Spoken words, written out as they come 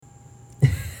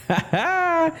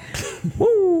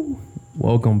Woo!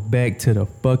 Welcome back to the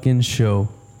fucking show.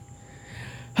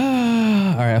 All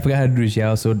right, I forgot how to do this,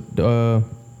 y'all. So,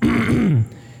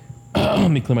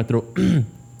 let me clear my throat.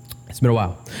 It's been a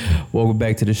while. Welcome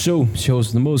back to the show.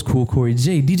 Show's the most cool Corey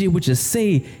J. DJ What You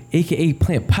Say, aka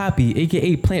Plant Poppy,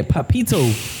 aka Plant Papito.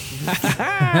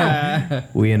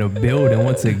 We in a building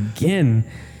once again.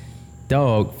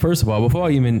 Dog, first of all, before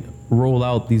I even roll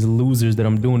out these losers that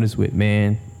I'm doing this with,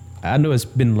 man, I know it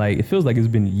feels like it's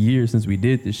been years since we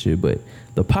did this shit, but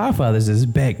the Podfathers is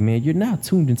back, man. You're now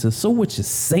tuned into So What You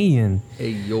Saying. Hey,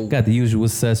 yo. Got the usual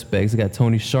suspects. I got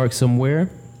Tony Shark somewhere.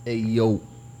 Hey, yo.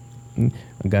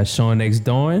 I got Sean X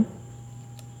Dawn.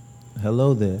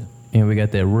 Hello there. And we got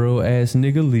that real ass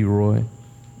nigga Leroy.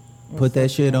 Put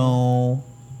that shit on.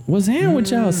 What's happening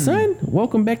with y'all, son?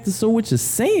 Welcome back to So What You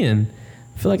Saying.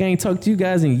 I feel like I ain't talked to you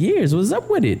guys in years. What's up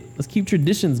with it? Let's keep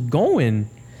traditions going.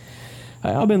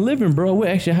 How y'all been living, bro? Well,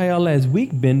 actually, how y'all last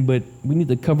week been, but we need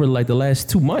to cover like the last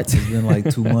 2 months. It's been like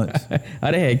 2 months. How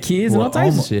they had kids and all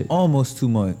types of shit. Almost 2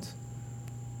 months.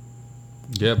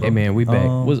 Yeah, bro. Hey, man, we back.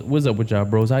 What's up with y'all,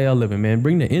 bros? How y'all living, man?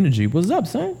 Bring the energy. What's up,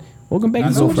 son? Welcome back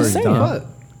to So What You Saying.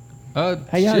 How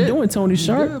y'all doing, Tony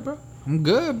Sharp? I'm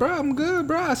good, bro.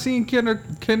 I seen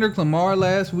Kendrick Lamar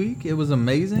last week. It was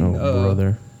amazing. Oh,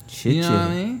 brother. Shit, you know what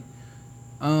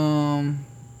I mean?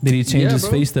 Did he change his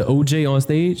bro. face to OJ on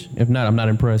stage? If not, I'm not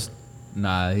impressed.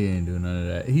 Nah, he didn't do none of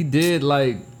that. He did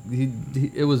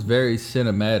it was very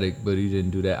cinematic, but he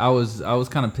didn't do that. I was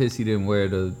kind of pissed he didn't wear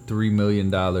the $3 million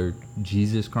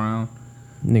Jesus crown.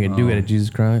 Nigga do got a Jesus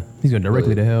crying. He's going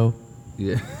directly to hell.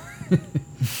 Yeah.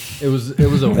 It was a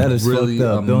That is really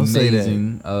fucked up. Don't say that.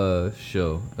 amazing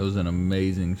show. It was an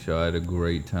amazing show. I had a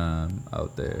great time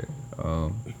out there.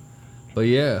 But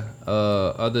yeah,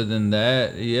 other than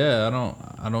that, yeah,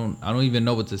 I don't even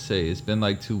know what to say. It's been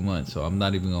like 2 months, so I'm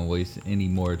not even gonna waste any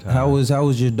more time. How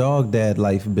was your dog dad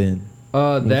life been?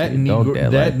 That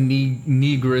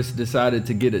negress decided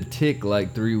to get a tick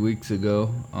like 3 weeks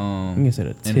ago. You said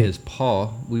a in tick. his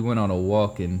paw. We went on a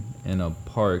walk in a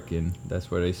park, and that's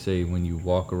where they say when you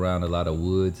walk around a lot of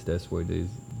woods, that's where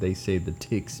they say the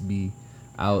ticks be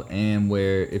out, and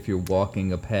where if you're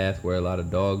walking a path where a lot of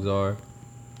dogs are.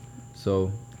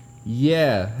 So,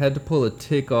 yeah, had to pull a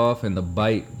tick off, and the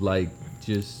bite like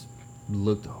just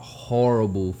looked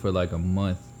horrible for like a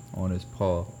month on his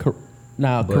paw.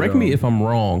 Now, correct me if I'm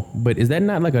wrong, but is that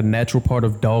not like a natural part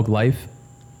of dog life?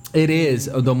 It is.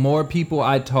 The more people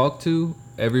I talked to,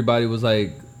 everybody was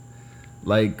like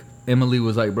Emily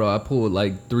was like, bro, I pulled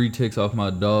like 3 ticks off my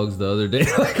dogs the other day.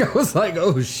 Like I was like,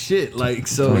 oh shit, like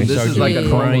so Tony this Shark is like a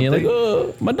crying, normal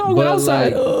like, thing. my dog But, went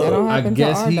outside. like, That don't I happen to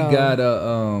guess our he dog. got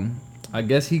I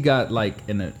guess he got like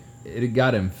it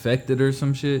got infected or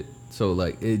some shit. So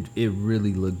like it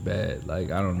really looked bad.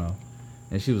 Like I don't know.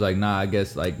 And she was like, nah, I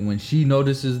guess like when she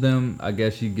notices them, I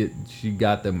guess she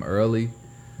got them early.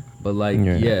 But like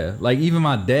yeah, like even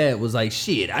my dad was like,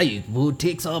 shit, I used to pull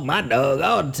ticks off my dog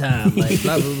all the time. Like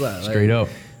blah blah blah. Straight up.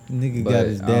 Nigga But got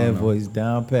his I don't dad know. voice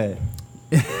down pat.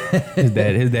 His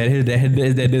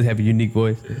dad does have a unique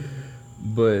voice.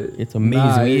 But It's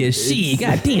amazing. Yeah, shit,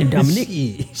 goddamn,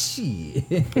 Dominic. Shit.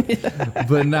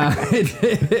 But nah,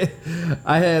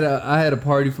 I had a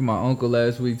party for my uncle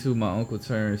last week too. My uncle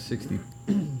turned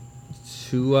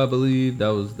 62, I believe. That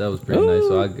was pretty nice.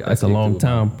 So I That's a kicked it long with my-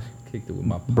 time. Kicked it with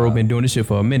my pop. Bro been doing this shit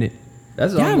for a minute.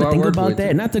 That's the Y'all uncle ever I think work about with,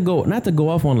 that? too. Not to go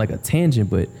off on like a tangent,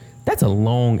 but that's a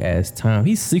long ass time.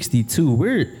 He's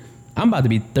 62. I'm about to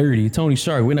be 30. Tony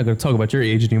Shark, we're not gonna talk about your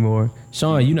age anymore.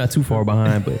 Sean, you're not too far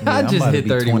behind, but I I'm just about to hit be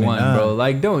 31, 29. bro.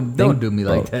 Like don't do me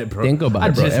like that, bro. Think about I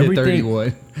it, bro. just hit Everything-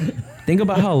 31. think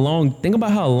about how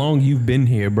long you've been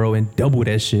here, bro, and double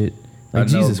that shit. Like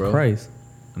I know, Jesus bro. Christ.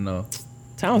 No.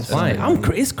 Time's It's flying.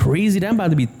 fine. It's crazy that I'm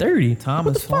about to be 30. Time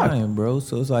What is the fuck? flying, bro.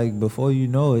 So it's like before you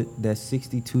know it, that's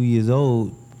 62 years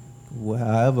old,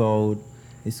 however old,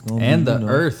 it's gonna And be. the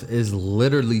Earth is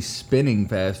literally spinning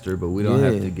faster, but we don't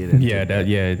have Yeah. to get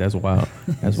into That's wild.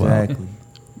 That's wild. Exactly.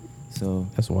 So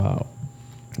That's wild.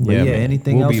 But yeah, man.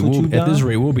 anything else with you, At this Dom?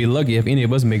 rate, we'll be lucky if any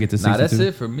of us make it to 62. Nah, that's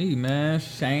it for me, man.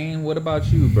 Shane, what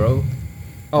about you, bro?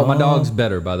 Oh, my dog's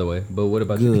better, by the way. But what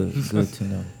about good, you? good to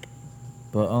know.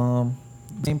 But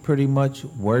I'm pretty much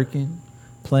working,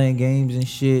 playing games and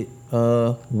shit.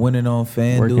 Winning on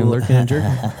FanDuel. Working, lurking, and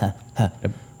jerking.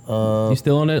 You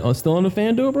still on it? Still on the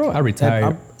FanDuel, bro? I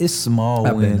retired. It's small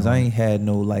I've been wins. on I ain't had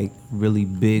no like really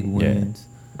big wins.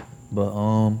 But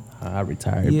I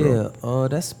retired, bro. yeah,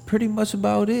 that's pretty much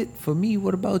about it for me.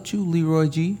 What about you, Leroy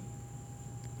G?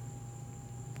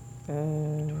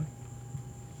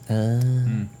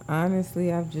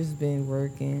 Honestly, I've just been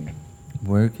working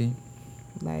Working.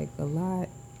 like a lot.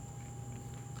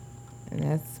 And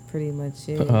that's pretty much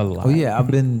it. A lot. Oh yeah, I've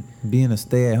been being a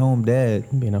stay-at-home dad.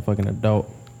 Being a fucking adult.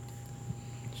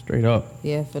 Straight up.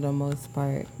 Yeah, for the most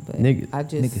part. But Niggas- I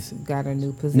just niggas- got a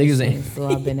new Niggas position, ain't- so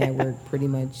I've been at work pretty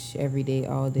much every day,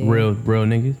 all day. Real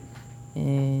niggas.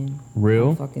 And Real.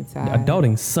 I'm fucking tired.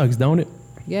 Adulting sucks, don't it?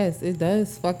 Yes, it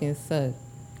does fucking suck.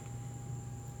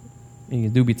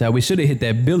 Niggas do be tired. We should have hit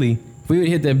that Billy. If we would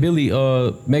hit that Billy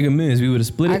Mega Millions, we would have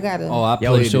split it. I gotta, Oh, I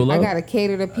Y'all would played show it. love? I gotta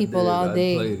cater to people did, all I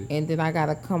day, played it. and then I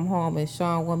gotta come home and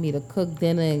Sean want me to cook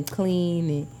dinner and clean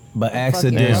and But ask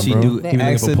her fucking does she bro. do? He be looking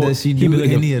Ask for her pork- does she he be do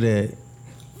looking- any of that?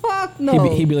 fuck no.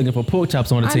 He be looking for pork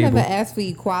chops on the I table. never asked for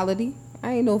equality.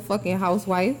 I ain't no fucking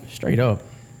housewife. Straight up.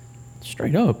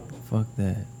 Straight up. Fuck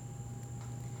that.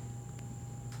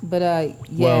 But yeah.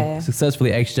 Well,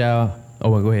 successfully asked y'all. Oh,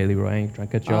 well, go ahead, Leroy. I ain't trying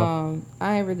to cut you off.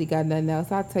 I ain't really got nothing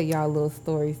else. I'll tell y'all a little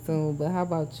story soon. But how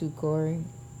about you, Corey?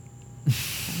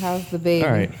 How's the baby?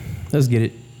 All right, let's get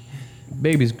it.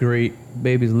 Baby's great.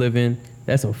 Baby's living.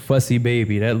 That's a fussy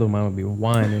baby. That little mama be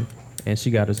whining. And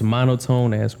she got this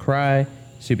monotone ass cry.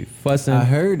 She be fussing. I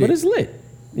heard but it. it's lit.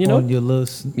 You know? On your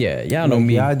little Yeah, y'all know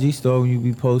me. Your IG story when you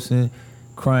be posting,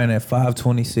 crying at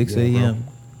 5:26 a.m.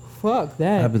 Fuck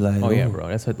that. I be like, Oh yeah, bro.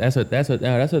 That's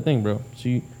her thing, bro.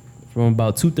 She from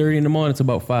about 2:30 in the morning to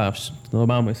about 5. Little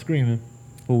mama is screaming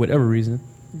for whatever reason.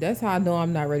 That's how I know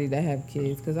I'm not ready to have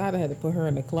kids, because I'd have had to put her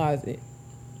in the closet.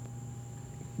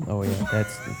 Oh yeah,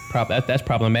 that's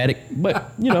problematic.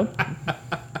 But you know,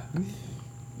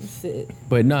 Shit.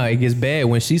 but nah, it gets bad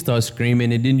when she starts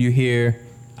screaming, and then you hear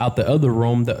out the other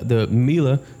room the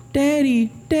Mila, daddy,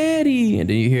 daddy, and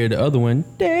then you hear the other one,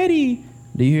 daddy.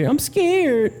 Then you hear, I'm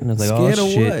scared, and I was like, scared oh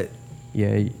of shit. what?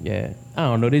 Yeah. I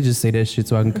don't know. They just say that shit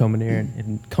so I can come in there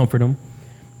and comfort them.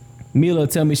 Mila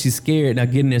tell me she's scared, and I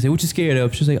get in there and say, what you scared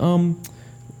of? She'll say,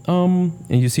 and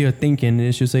you see her thinking, and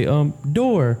then she'll say,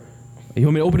 door. You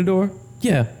want me to open the door?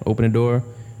 Yeah, open the door.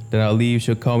 Then I'll leave.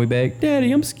 She'll call me back.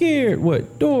 Daddy, I'm scared.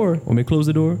 What? Door. Want me to close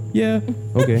the door? Yeah.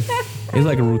 Okay. It's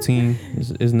like a routine.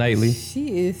 It's nightly.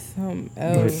 She is some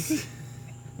else.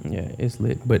 Yeah, it's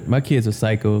lit. But my kids are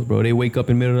psychos, bro. They wake up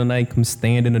in the middle of the night, come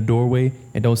stand in the doorway,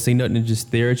 and don't say nothing and just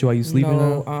stare at you while you sleeping.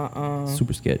 No,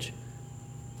 Super sketch.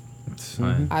 It's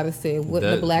fine. I'd have said, what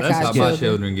in the black That's eyed how children? my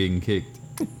children getting kicked.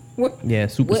 What, Yeah,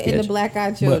 super what sketch. in the black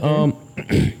eyed But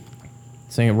children?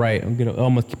 saying right, I'm gonna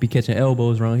almost be catching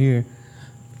elbows around here.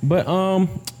 But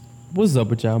what's up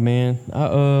with y'all, man?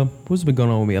 What's been going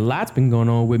on with me? A lot's been going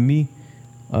on with me.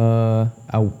 I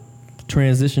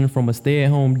transitioned from a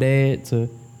stay-at-home dad to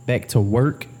back to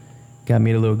work. Got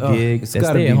me a little gig. It's That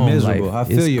gotta be stay-at-home miserable. life I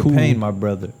feel is your cool. pain, my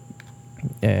brother.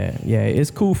 Yeah,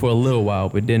 it's cool for a little while,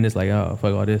 but then it's like, oh,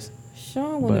 fuck all this.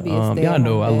 Sean want to But be a stay-at-home y'all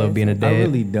know I love dad, being a so- dad. I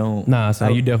really don't. Nah, son,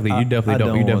 I- you definitely I don't.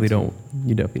 don't You definitely want don't.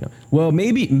 You definitely don't. Well,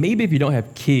 maybe if you don't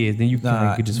have kids, then you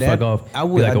Nah, could just that- fuck off. I Be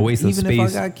would like a waste of even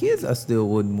space. if I got kids, I still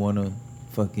wouldn't want to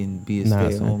fucking be a Nah,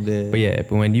 stay-at-home son. dad. But yeah,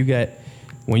 but when you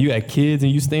got kids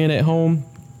and you staying at home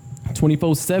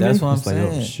 24/7, That's what I'm it's like, oh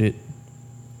saying. shit.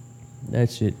 That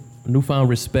shit. Newfound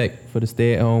respect for the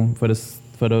stay at home, for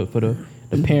the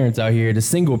parents out here, the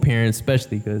single parents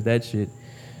especially, because that shit,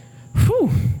 whew,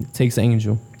 it takes an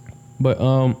angel. But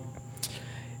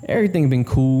everything been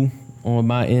cool on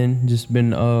my end. Just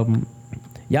been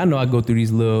y'all know I go through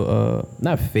these little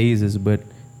not phases, but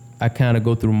I kind of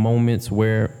go through moments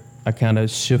where I kind of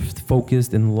shift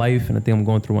focused in life, and I think I'm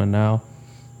going through one now.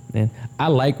 And I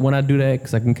like when I do that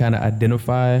because I can kind of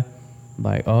identify,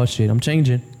 like, oh shit, I'm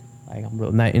changing. Like I'm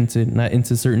really not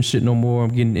into certain shit no more. I'm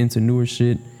getting into newer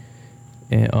shit.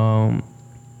 And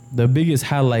the biggest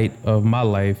highlight of my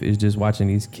life is just watching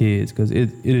these kids, because it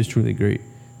is truly great.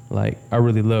 Like I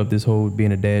really love this whole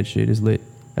being a dad shit. It's lit.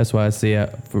 That's why I say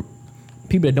for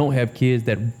people that don't have kids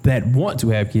that want to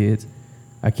have kids,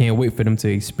 I can't wait for them to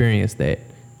experience that.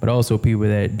 But also people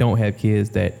that don't have kids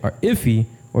that are iffy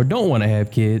or don't want to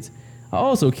have kids, I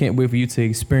also can't wait for you to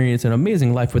experience an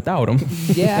amazing life without them.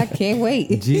 Yeah, I can't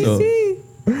wait. So,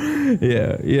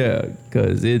 yeah,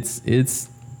 because it's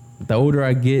the older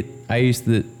I get, I used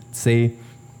to say,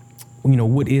 you know,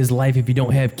 what is life if you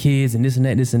don't have kids and this and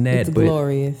that, It's but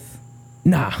glorious.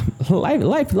 nah,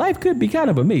 life could be kind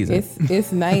of amazing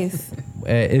It's nice.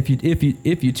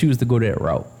 if you choose to go that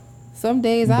route. Some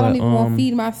days I don't But, even want to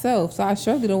feed myself, so I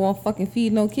surely don't want to fucking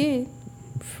feed no kid.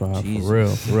 For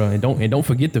real, and don't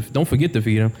forget to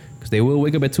feed them, because they will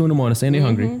wake up at 2 a.m. saying they're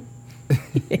hungry.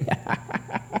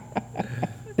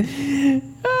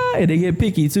 And they get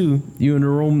picky too. You in the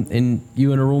room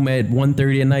at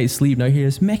 1:30 at night, sleep. Now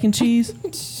here's mac and cheese.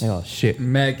 Oh shit.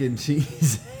 Mac and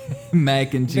cheese.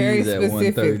 Mac and cheese Very at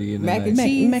specific. 1:30 in the Mac night. and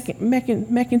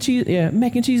cheese.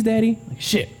 Mac and cheese, daddy. Like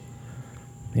shit.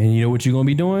 And you know what you're gonna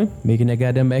be doing? Making that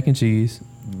goddamn mac and cheese.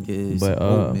 Yeah, But, some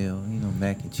oatmeal,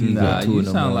 mac and cheese. Nah, at 2 you in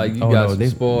the sound morning. like you Oh, got no, some they-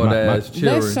 spoiled my- ass Let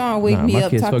children. Sean wake Nah, me my up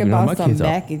kids talking fucking- no, my about some kids are-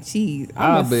 mac and cheese.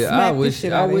 I I'm bet. I wish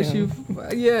you.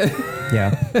 Yeah.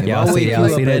 Yeah, If yeah. I I'll wake say you that. I'll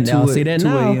up say at that. 2 I'll say that 2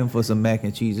 now. a.m. for some mac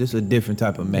and cheese. It's a different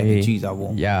type of mac Hey, and cheese I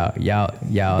want. Y'all.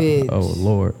 Bitch. Oh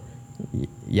Lord.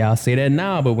 Y'all say that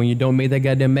now, but when you don't make that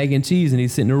goddamn mac and cheese and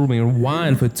he's sitting in the room and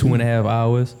whine for 2.5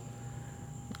 hours,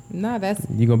 Nah, that's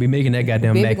you're gonna be making that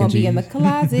goddamn baby mac gonna and be cheese. in the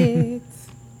closet.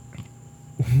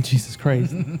 Jesus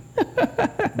Christ.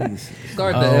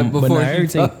 Start the F but before nah, you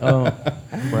everything. talk.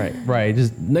 Right.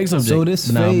 Just next subject. So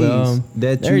this Nah, phase but,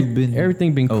 that every- you've been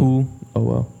everything been Oh. cool. Oh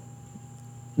well.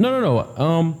 No.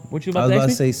 What you I about was to about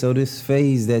ask to me? say, so this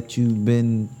phase that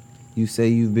you say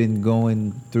you've been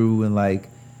going through and like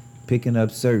picking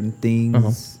up certain things,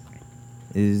 Uh-huh.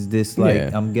 is this like,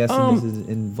 Yeah. I'm guessing this is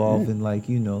involving like,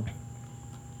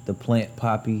 the plant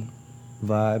poppy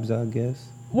vibes, I guess.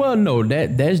 Well, no,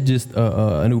 that's just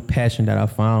a new passion that I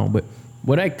found. But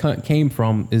what that came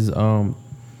from is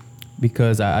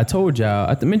because I told y'all,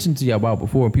 I mentioned to y'all about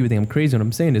before, and people think I'm crazy when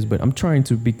I'm saying this, but I'm trying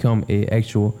to become a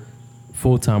actual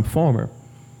full-time farmer.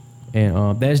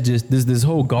 And that's just this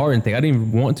whole garden thing. I didn't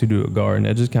even want to do a garden.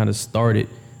 I just kind of started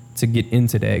to get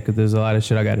into that because there's a lot of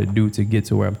shit I got to do to get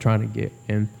to where I'm trying to get.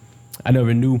 And I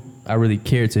never knew I really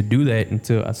cared to do that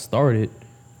until I started.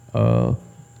 Kind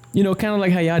of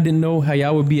like how y'all didn't know how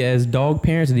y'all would be as dog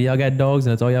parents and y'all got dogs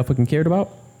and that's all y'all fucking cared about.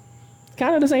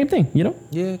 Kind of the same thing,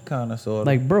 Yeah, kind of, sort of.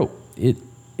 Like, bro,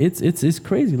 it's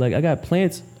crazy. Like, I got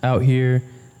plants out here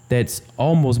that's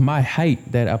almost my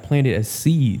height that I planted as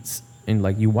seeds, and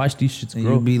like you watch these shits and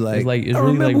grow. you be like, it's I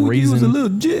really remember like when you was a raising. little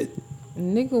jit.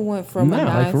 Nigga went from a Nah,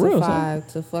 like, 9 for to real, 5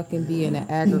 to fucking being an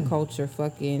agriculture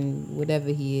fucking whatever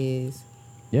he is.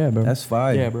 Yeah, bro. That's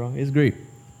fire. Yeah, bro. It's great.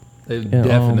 It Yeah,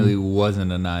 definitely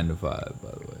wasn't a 9 to 5, by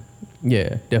the way. Yeah,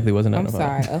 definitely wasn't. I'm 9 to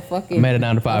 5. sorry, a fucking. I'm at a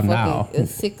 9 to a 5 now. fucking- A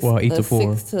 6. Well, 8 a to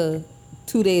 4. 6 to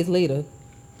 2 days later.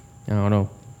 I don't know.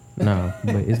 Nah,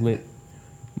 but it's lit.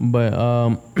 But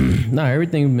nah,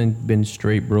 everything been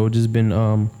straight, bro. Just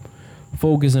been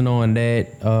focusing on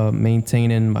that,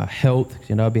 maintaining my health.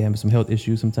 I'll be having some health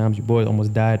issues sometimes. Your boy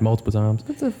almost died multiple times.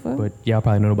 What the fuck? But y'all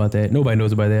probably know about that. Nobody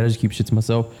knows about that. I just keep shit to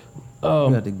myself. You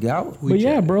got the gout. But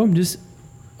yeah, bro, I'm just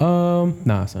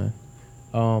nah, son.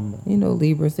 You know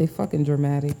Libras, they fucking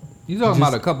dramatic. You talking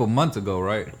about a couple months ago,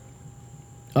 right?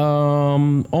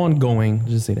 Ongoing.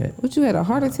 Just say that. What, you had a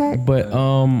heart attack? But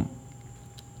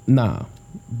nah.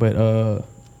 But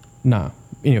nah.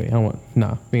 Anyway, I don't want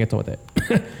we ain't gonna talk about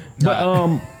that.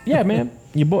 But yeah, man.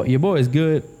 Your boy is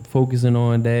good. Focusing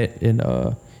on that and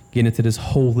getting into this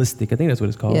holistic. I think that's what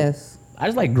it's called. Yes. I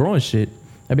just like growing shit.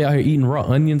 I be out here eating raw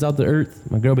onions out the earth.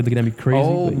 My girl be looking at me crazy.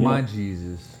 Oh but, you my know.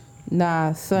 Jesus.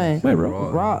 Nah, son. Wait, bro.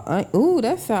 Raw. Ooh,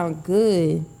 that sound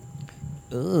good.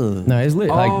 Ugh. Nah, it's lit.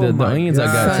 Like the my onions I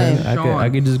got, God. son. I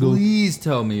could just go. Please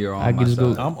tell me you're on I my could just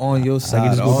go- side. I'm on your I side. can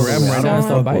just go all grab the them right way. now and Sean-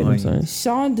 start biting them, Onions.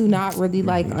 son. Sean do not really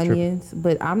like tripping. onions,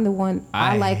 but I'm the one.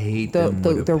 I I like hate the them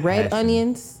with the a red passion.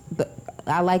 onions.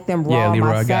 I like them raw. Yeah, on Leroy,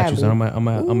 my I got you, son.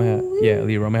 salad. Yeah,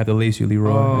 Leroy, I'm gonna have to lace you,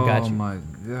 Leroy. I got Oh you. my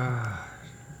God.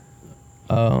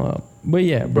 But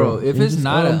yeah, Bro, bro. if it's just,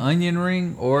 not an onion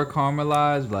ring or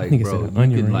caramelized, like, Nigga bro, said you an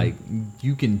onion can ring. like,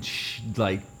 you can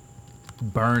like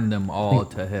burn them all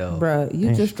to hell. Bruh, you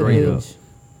Ain't just a straight up. bitch.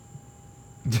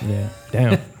 Yeah,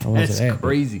 damn. I wanna That's say that, but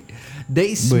crazy.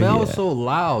 They smell yeah. so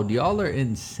loud. Y'all are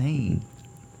insane.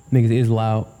 Niggas is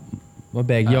loud. My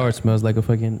backyard smells like a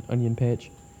fucking onion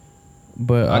patch.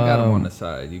 But I got them on the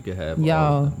side. You can have all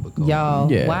Y'all, of them. but go on.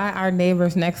 y'all, Yeah. why our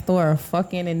neighbors next door are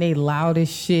fucking and they loud as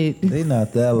shit? They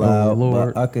not that loud,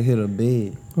 Lord. but I could hit a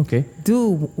bed. okay.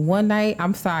 Dude, one night,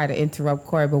 I'm sorry to interrupt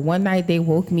Corey, but one night they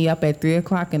woke me up at 3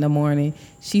 o'clock in the morning.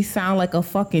 She sound like a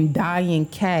fucking dying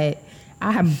cat.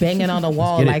 I'm banging on the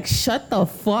wall get it. like, shut the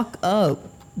fuck up.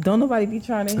 Don't nobody be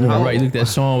trying to hear. Yeah, right. Look, that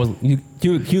Sean was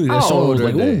cute. That How Sean was old are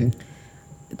like, they? ooh.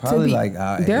 Probably like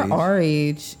our they're age. our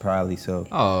age. Probably so.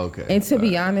 Oh, okay. And to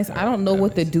be Alright. honest, I don't know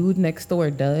what the dude next door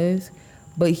does,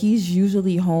 but he's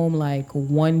usually home like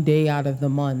one day out of the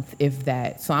month, if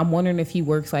that. So I'm wondering if he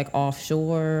works like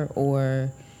offshore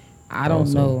or I don't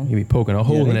Also, know. He be poking a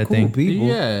hole Yeah, in they that cool thing. people.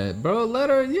 Yeah, bro. Let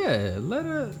them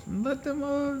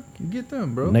get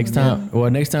them, bro. Next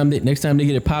time they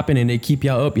get it popping and they keep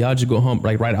y'all up, y'all just go hump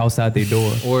like right outside their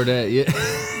door. Or that, yeah.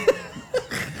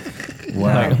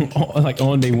 Wow. like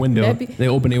on their window. That'd be- They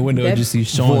open their window and just see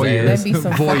Sean's Voyeurs. ass. That'd be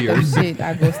some fucked up Voyeurs. shit.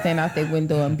 I go stand out their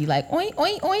window and be like, oink,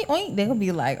 oink, oink, oink. They'll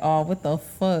be like, oh, what the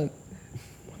fuck?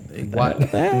 What? I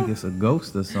think it's a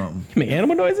ghost or something. You make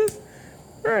animal noises?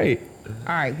 Right. All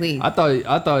right, wait. I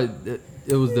thought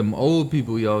it was them old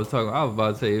people y'all was talking. I was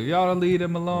about to say, if y'all don't leave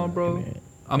them alone, bro. Man.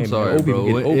 I'm Hey, man, sorry, old people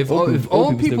bro. get it. If Old old people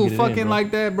still people get it in, fucking bro.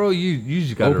 like that, bro, you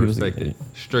just gotta Old people still respect get it.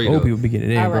 it. Straight Old up. people be getting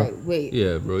it in, All bro. right, wait.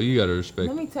 Yeah, bro, you gotta respect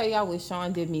Let it. me tell y'all what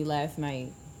Sean did me last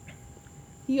night.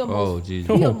 He Oh, almost,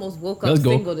 Jesus. he almost woke up Let's go.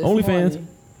 single this OnlyFans. morning.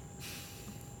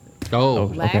 Oh,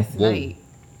 Okay. Last Whoa. night,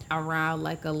 around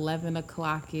like 11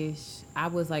 o'clock ish, I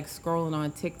was like scrolling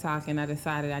on TikTok and I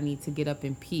decided I need to get up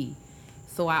and pee.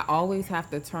 So I always have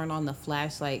to turn on the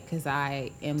flashlight because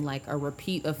I am like a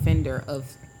repeat offender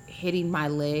of hitting my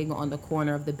leg on the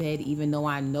corner of the bed, even though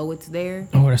I know it's there.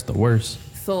 Oh, that's the worst.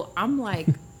 So I'm like,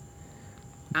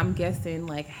 I'm guessing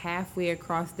like halfway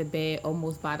across the bed,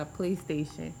 almost by the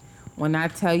PlayStation. When I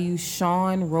tell you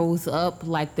Sean rose up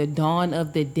like the dawn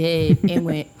of the dead and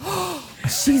went, oh,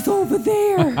 she's over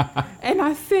there. And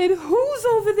I said, who's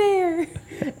over there?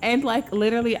 And like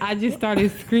literally I just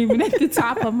started screaming at the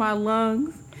top of my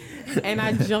lungs. And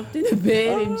I jumped in the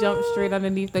bed and jumped straight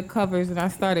underneath the covers and I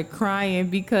started crying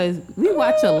because we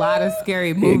watch a lot of scary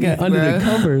It movies, got under the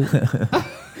bruh.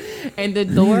 covers. And the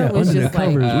door Yeah, was under the just like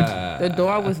covers. the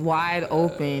door was wide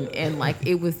open and like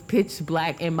it was pitch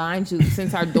black. And mind you,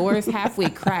 since our door is halfway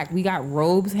cracked, we got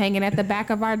robes hanging at the back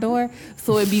of our door,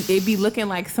 so it'd be looking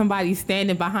like somebody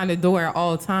standing behind the door at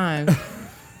all times.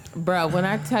 Bro, when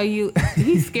I tell you,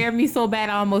 he scared me so bad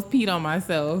I almost peed on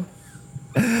myself.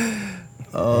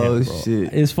 Oh Yeah, bro.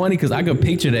 shit. It's funny because I could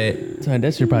picture that. Son,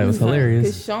 that shit probably was Because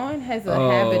hilarious. Sean has a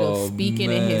habit Oh, of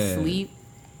speaking in his man. sleep,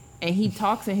 and he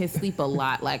talks in his sleep a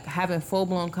lot, like having full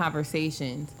blown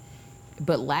conversations.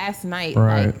 But last night,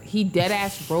 Right. like he dead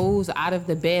ass rose out of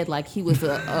the bed like he was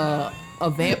a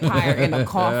vampire in a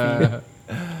coffin.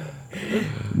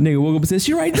 Nigga woke up and said,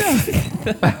 "She right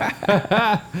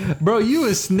there." Bro, you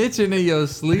was snitching in your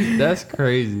sleep. That's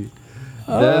crazy.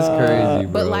 That's crazy,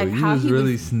 bro. But like you how was he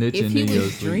really was, snitching if he in your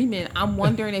was sleep. dreaming, I'm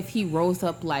wondering if he rose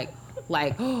up like,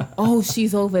 oh,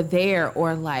 she's over there,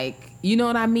 or like, you know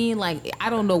what I mean? Like, I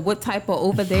don't know what type of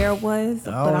over there was,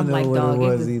 but don't I'm know like, what it dog, it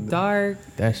was was either. dark.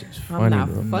 That shit's I'm funny, not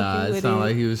bro. fucking Nah, it with sounded it.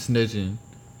 like he was snitching.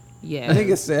 Yeah.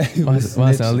 Nigga said he My, was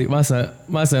my, snitching. son,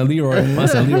 my son Leroy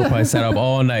probably sat up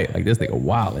all night like this nigga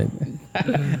wildin'.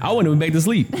 I wouldn't even back to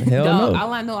sleep. Hell Dog, no.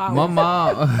 all I know, My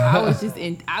mom. I was just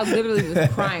I literally was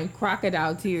crying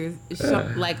crocodile tears.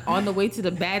 Like on the way to the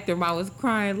bathroom, I was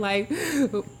crying like,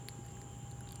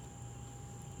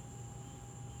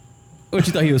 What,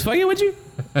 you thought he was fucking with you?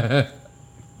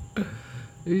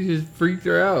 He just freaked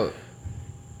her out.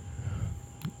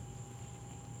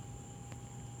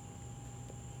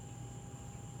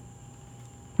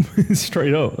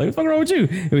 Straight up. Like, what's fucking wrong with you?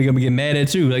 And we gonna get mad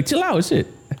at you. Like, chill out, shit.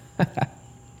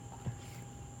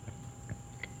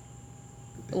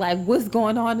 like what's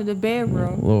going on in the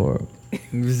bedroom? Lord.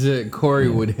 Corey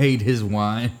would hate his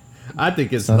wine. I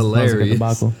think it's Sounds like a hilarious.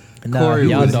 debacle. Nah, Corey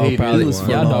Y'all would dog hate probably, his full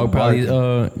y'all wine.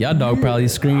 on dog probably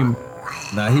scream.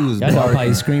 Nah, he was Y'all dog barking.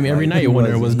 probably scream every night he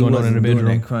wondering wasn't- what's he going on in the wasn't doing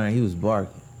bedroom. that crying. He was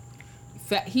barking.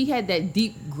 He had that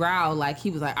deep growl, like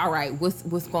he was like, "All right, what's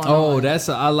going on?"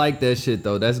 Oh, I like that shit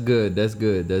though. That's good. That's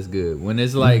good. That's good. When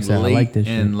it's like I late like this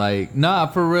and shit. like nah,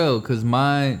 for real, cause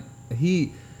mine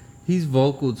he's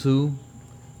vocal too,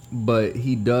 but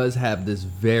he does have this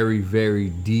very very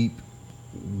deep.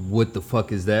 What the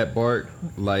fuck is that bark?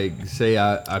 Like say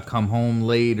I come home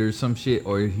late or some shit,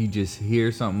 or he just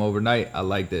hears something overnight. I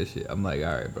like that shit. I'm like,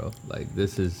 all right, bro. Like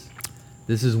this is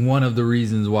one of the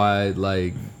reasons why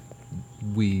like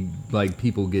we like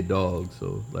people get dogs.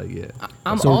 So like yeah.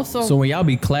 I'm So, also so when y'all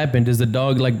be clapping, does the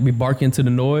dog like be barking to the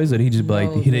noise, or he just be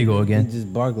like, No, here they go He again?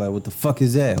 just barked like, "What the fuck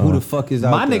is that? Who the fuck is out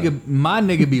My there?"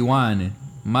 nigga be whining.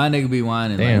 My nigga be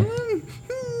whining. Damn. Like,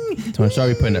 Tony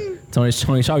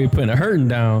Shaw be putting a hurting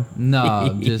down. nah,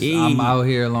 I'm out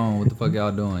here alone. What the fuck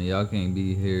y'all doing? Y'all can't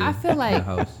be here. I feel in the like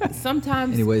house.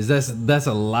 sometimes Anyways, that's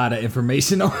a lot of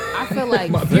information. I feel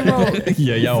like Zero,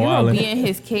 Yeah, y'all Zero wildin'. be in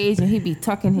his cage and he be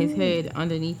tucking his head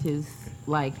underneath his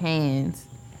like hands,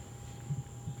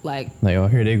 like. Like, oh,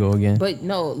 here they go again. But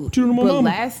no, you doing to my but mama?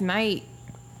 last night,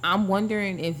 I'm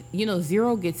wondering if,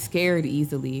 Zero gets scared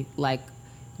easily. Like,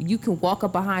 you can walk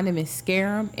up behind him and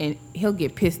scare him, and he'll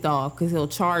get pissed off because he'll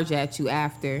charge at you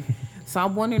after. So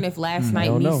I'm wondering if last night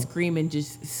don't me know. screaming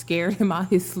just scared him out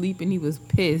his sleep and he was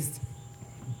pissed.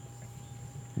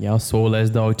 Y'all swole ass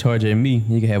dog charging me.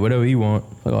 He can have whatever he want.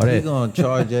 Fuck all He that. gonna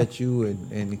charge at you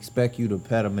and expect you to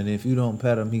pet him, and if you don't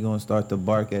pet him, he gonna start to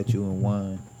bark at you and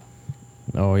whine.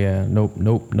 Oh yeah, nope.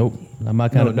 Not my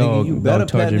kind No, of nigga, dog. you better Dog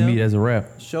charging pet me, him. that's a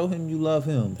wrap. Show him you love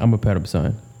him. I'm a pet him,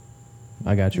 son.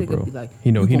 I got you, Nigga bro. be like,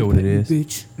 He know "You what gonna it pet me,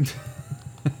 is. bitch."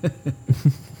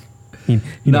 He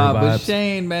know Nah, the but vibes.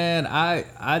 Shane, man,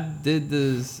 I did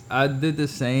the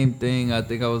same thing. I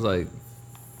think I was like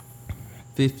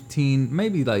 15,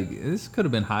 maybe like this could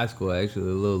have been high school actually,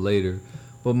 a little later.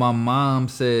 But my mom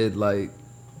said like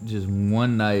just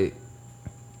one night,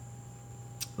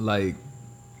 like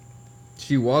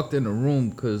she walked in the room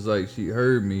because like she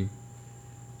heard me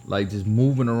like just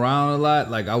moving around a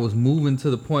lot. Like I was moving to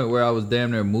the point where I was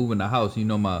damn near moving the house. You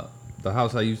know, the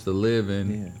house I used to live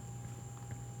in,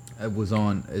 it was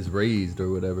is raised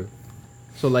or whatever.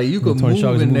 So like you could Tony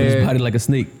Shark move is in moving his there. body like a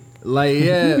snake. Like,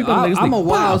 yeah, Like a I'm a snake. wild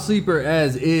Wow. sleeper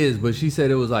as is, but she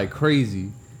said it was like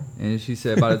crazy. And she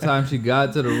said by the time she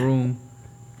got to the room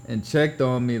and checked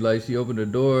on me, like she opened the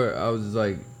door, I was just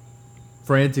like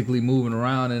frantically moving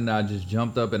around, and I just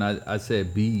jumped up and I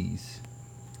said bees.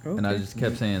 And I just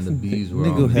kept saying the bees were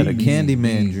Nigga on. had a Bees,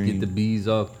 Candyman bees, dream. Get the bees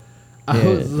off. Yeah, I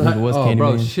was like, nigga was oh,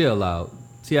 bro, Candyman. chill out.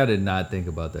 See, I did not think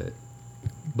about that.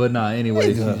 But nah,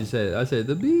 anyway, she just said, I said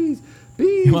the bees.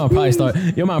 Your mom probably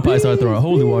started throwing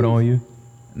holy water on you.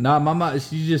 Nah, my mom,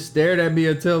 she just stared at me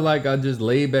until like I just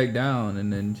laid back down,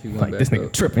 and then she went Like, back this nigga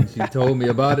up. tripping. She told me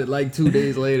about it like 2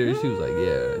 days later. She was like,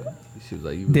 yeah. She was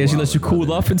like, you was Then she let you wildin'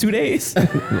 cool out off for 2 days. Like,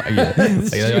 yeah. Like, I need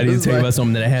to tell you about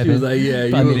something that there. happened. She was like, yeah,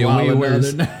 you Probably was made it way wildin'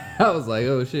 worse. out there. I was like,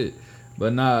 oh shit.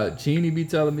 But nah, Cheney be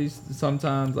telling me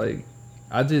sometimes like,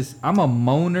 I'm a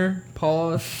moaner.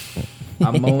 Pause.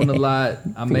 I moan a lot.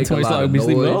 I make a Tony lot Stark of be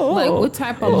sleeping, noise. "Oh." Like what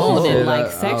type of Oh. moaning? Yeah, Like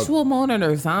I'll- sexual moaning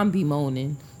or zombie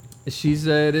moaning? She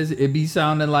said it be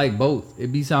sounding like both.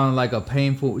 It be sounding like a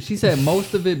painful. She said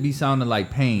most of it be sounding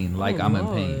like pain, like I'm in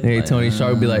pain. Nigga, Like, Tony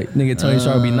Shark be like, nigga, Tony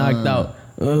Shark be knocked out.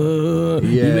 You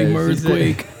Yeah, make she me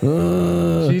earthquake.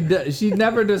 She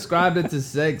never described it to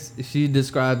sex. She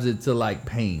describes it to like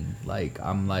pain. Like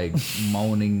I'm like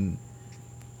moaning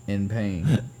in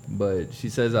pain. But she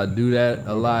says I do that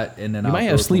a lot, and then You I'll might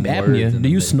have throw sleep some words in apnea. the Do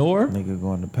you mix. snore? Nigga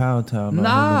going to Pound Town. on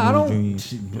Nah, I Hulu don't.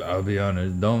 Dreams. I'll be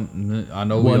honest. Don't. I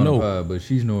know Well, we on no. the pod, but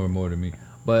she's snoring more than me.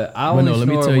 But I Well, only no, let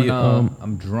me snore tell when you,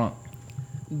 I'm drunk.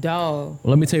 Dog. Well,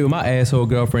 let me tell you what my asshole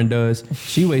girlfriend does.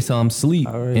 She waits till I'm asleep,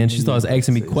 I already and she knew starts you were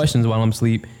asking me gonna say questions while I'm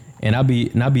asleep, and I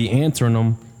be answering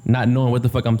them, not knowing what the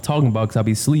fuck I'm talking about because I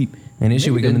be asleep. And then she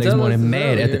Nigga wake up the didn't next tell us morning this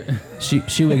mad at earlier. the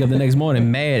she wake up the next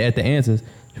morning mad at the answers.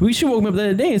 She woke me up the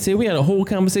other day and said we had a whole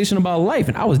conversation about life,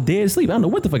 and I was dead asleep. I don't know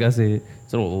what the fuck I said. I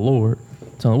said, oh Lord,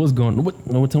 tell me what's going on. What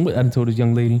I done told this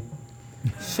young lady.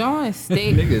 Sean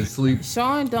stay. Nigga sleep.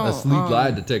 Sean don't. A sleep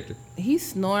lie detector. He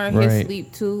snoring Right. his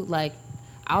sleep too. Like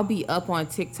I'll be up on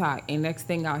TikTok and next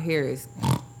thing I'll hear is,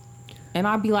 and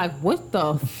I'll be like, what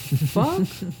the fuck?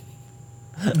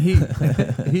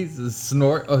 He's a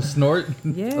snort.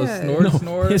 Yeah.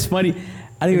 Snort. It's funny.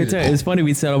 I didn't even tell you. It's funny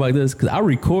we said about this because I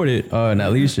recorded. And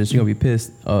Alicia, she gonna be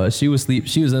pissed. She was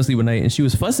asleep at night, and she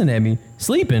was fussing at me,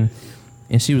 sleeping,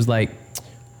 and she was like,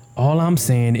 "All I'm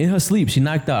saying in her sleep, she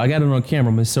knocked out. I got it on camera.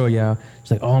 I'm gonna show y'all.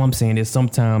 She's like, all I'm saying is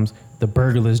sometimes the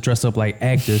burglars dress up like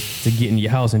actors to get in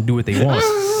your house and do what they want.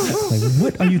 Like,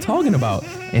 what are you talking about?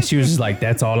 And she was just like,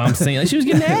 that's all I'm saying. Like, she was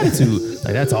getting an attitude.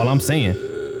 Like, that's all I'm saying.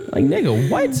 Like, nigga,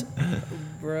 what?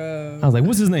 Bro. I was like,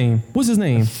 what's his name? What's his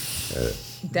name?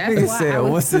 That's Nigga why said,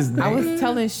 "What's his I name?" was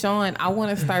telling Sean I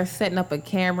want to start setting up a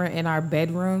camera in our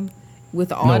bedroom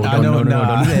with all No, the no,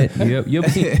 nah. don't do that. You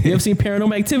ever seen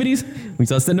Paranormal Activities? We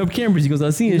start setting up cameras, you gonna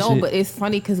start seeing No, shit. but it's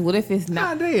funny because what if it's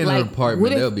not Nah, they in an apartment,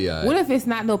 What if, they'll be alright. what if it's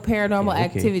not no paranormal Yeah,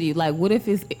 okay. activity? Like what if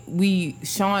it's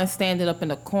Sean standing up in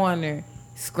the corner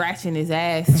scratching his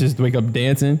ass, Just wake up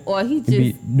dancing. or he And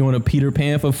be just doing a Peter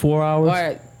Pan for 4 hours.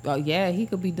 or oh yeah, he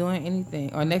could be doing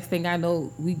anything. Or next thing I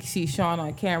know, we see Sean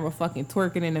on camera fucking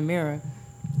twerking in the mirror.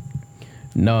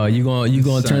 No, you gonna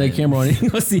turn the Son. camera on. You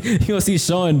gonna see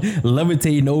Sean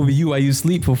levitating over you while you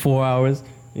sleep for 4 hours.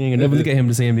 You ain't gonna never look at him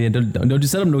the same way. Don't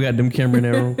just set up no goddamn camera in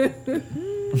that room.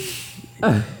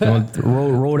 You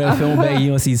gonna roll that film back. You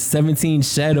gonna see 17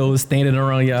 shadows standing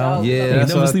around y'all. Oh, Yeah, You that's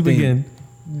never what I sleep think. again.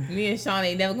 Me and Sean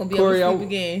ain't never gonna be Corey, able to sleep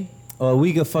again. Or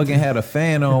we could fucking had a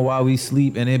fan on while we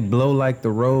sleep and it blow like the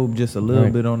robe just a little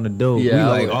Right. bit on the door. Yeah, we I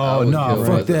like, would- I would no, kill fuck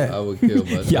myself. that. I would kill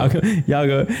myself. Y'all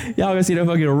gonna see the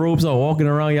fucking ropes all walking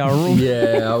around y'all room.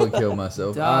 Yeah, I would kill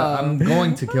myself. Dog. I'm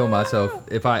going to kill myself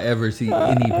if I ever see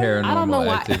any paranormal I don't know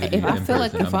why. activity If I in feel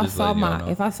like person. if I'm I just saw letting y'all know.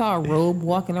 if I saw a robe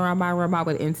walking around my room, I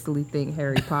would instantly think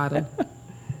Harry Potter.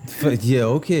 Yeah,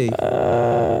 okay.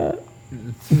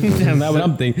 That's not what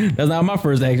I'm thinking. That's not my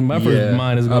first action. My first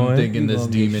mind is going. I'm thinking this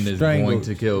gonna demon get is strangled. going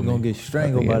to kill You me gonna get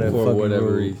strangled by that for fucking whatever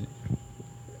robe. reason.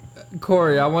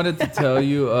 Corey, I wanted to tell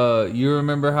you. You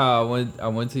remember how I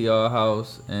went to your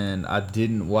house and I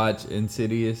didn't watch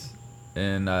Insidious,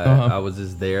 and I was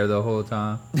just there the whole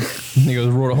time.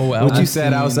 Niggas wrote a whole album. What you I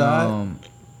said outside?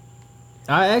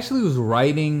 I actually was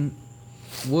writing.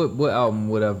 What album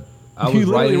would I? I You was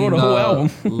literally writing wrote a whole album.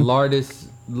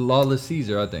 Lawless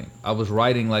Caesar, I think. I was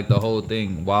writing like the whole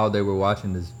thing while they were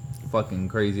watching this fucking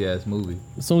crazy ass movie.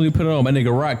 As soon as we put it on, my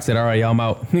nigga Rock said, "All right, y'all, I'm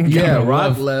out." Yeah, Kinda Rock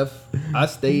rough. left. I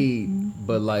stayed,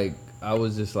 but like I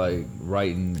was just like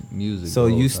writing music. So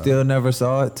the whole you time. still never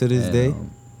saw it to this And, day?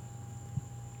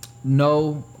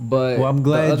 No, but Well, I'm the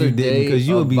glad other you didn't, day, because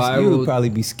you a would viral- probably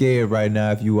be scared right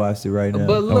now if you watched it right now.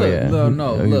 But look, yeah. no,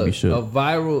 Oh, you'd be look. shook.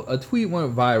 A tweet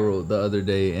went viral the other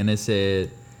day, and it said,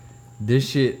 "This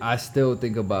shit, I still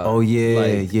think about." Oh, yeah,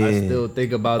 like, yeah. I still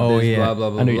think about Oh, this, yeah. blah blah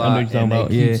blah I know blah, what you're talking and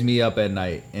about, it keeps yeah. me up at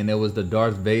night. And it was the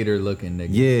Darth Vader looking nigga.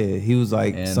 yeah, he was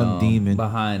like and, some demon.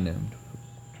 behind him.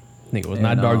 Nigga was And,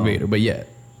 not Darth Vader, but yeah.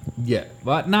 Yeah,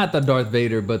 but not the Darth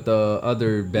Vader, but the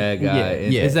other bad guy. Yeah,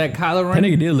 And yeah. Is that Kylo That Ren?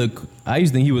 nigga did look. I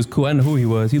used to think he was cool. I didn't know who he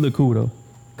was. He looked cool though.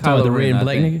 Talking about the red and I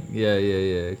black think. nigga.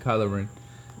 Yeah, Kylo Ren.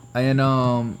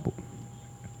 And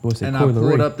What's it? and I Coil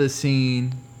pulled Ray. up the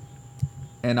scene,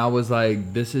 and I was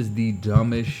like, "This is the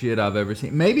dumbest shit I've ever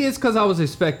seen." Maybe it's because I was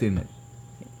expecting it.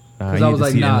 Nah, Because you I need was to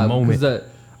like, see it in the "Nah," moment. because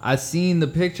I seen the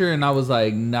picture and I was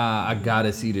like, "Nah, I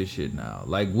gotta see this shit now."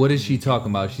 Like, what is she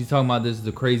talking about? She's talking about this is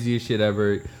the craziest shit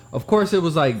ever. Of course, it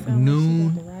was like Sound like she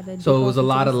noon, got to ride that so dick it was a off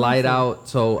lot into of the light sunset. out,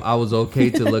 so I was okay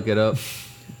to look it up.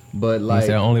 But like,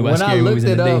 said only watch when I scary looked movies in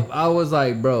it the up, day. I was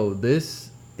like, "Bro,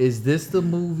 this the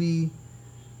movie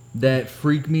that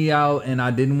freaked me out and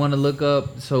I didn't want to look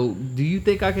up?" So, do you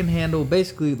think I can handle?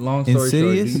 Basically, long story short,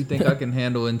 Insidious? do you think I can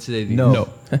handle Insidious? No,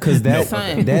 because that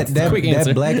Son. that Quick answer.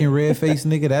 that black and red face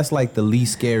nigga, that's like the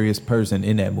least scariest person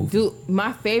in that movie. Dude,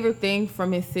 my favorite thing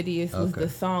from Insidious was Okay. the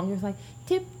song. It was like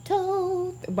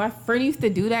tiptoe. My friend used to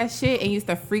do that shit and used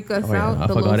to freak us Oh, yeah. out. I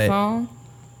The forgot little that. song.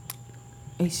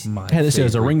 And My I had this shit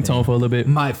as a favorite ringtone thing. for a little bit.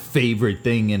 My favorite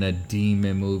thing in a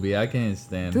demon movie. I can't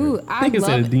stand Dude, it. I Nigga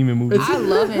said a love demon movie. I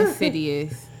love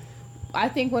Insidious. I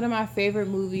think one of my favorite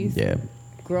movies Yeah.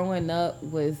 growing up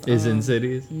was Is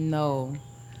Insidious? No.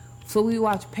 So we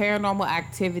watch Paranormal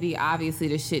Activity. Obviously,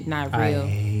 the shit not real.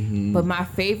 But my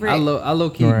favorite. I low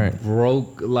key Right.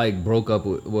 broke up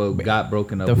with, well, got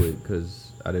broken up The f- with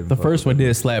because I didn't. The fuck first with one it.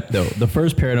 did slap though. The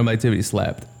first Paranormal Activity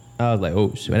slapped. I was like,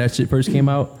 oh shit. When that shit first came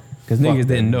out, because niggas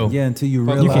didn't know. Yeah, until you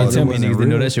Fuck, realize You can't it tell me wasn't niggas didn't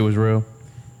know real. that shit was real.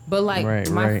 but like Right,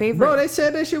 my right. favorite. Bro, they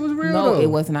said that shit was real. No, though. it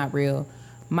was not real.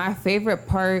 My favorite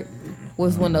part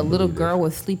was when the little girl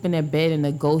was sleeping in bed and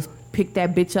the ghost picked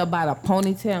that bitch up by the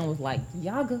ponytail and was like,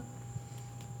 Yaga.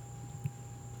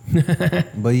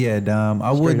 But yeah, Dom,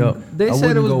 I wouldn't. up. They I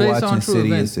said it wouldn't was go based watch on true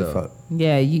Insidious events, if though.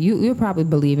 Yeah, you'll probably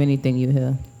believe anything you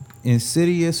hear.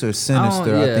 Insidious or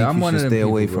Sinister. I yeah, think I'm you one should of them stay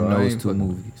away people, from bro. I those ain't two fucking-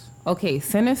 movies. Okay,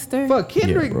 Sinister. Fuck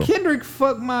Kendrick. bro. Kendrick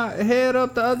fucked my head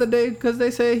up the other day because they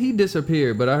said he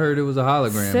disappeared, but I heard it was a hologram.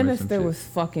 or some Sinister shit. was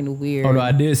fucking weird. Oh no,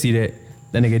 I did see that.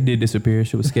 That nigga did disappear.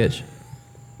 Shit was sketch.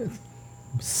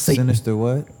 Satan. Sinister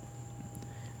what?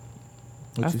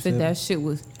 I said that shit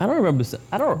was. I don't remember.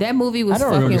 I don't. That movie was I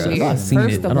don't fucking remember. weird. I've seen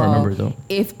First it. of I don't all, remember it, though.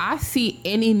 if I see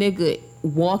any nigga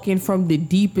walking from the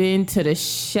deep end to the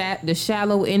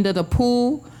shallow end of the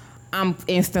pool, I'm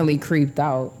instantly creeped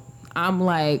out. I'm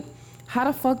like, how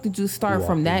the fuck did you start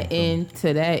from that end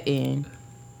to that end?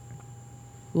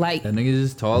 Like, That nigga's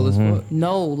just tall as fuck.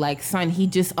 no, like, son, he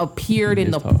just appeared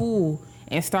in the just talk. pool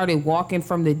and started walking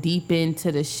from the deep end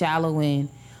to the shallow end.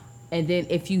 And then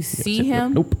if you see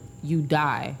him, Nope. you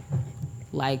die.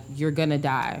 Like, you're gonna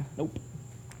die. Nope.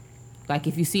 Like,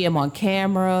 if you see him on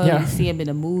camera, Yeah. you see him in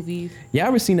the movies. Yeah, I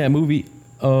ever seen that movie?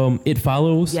 It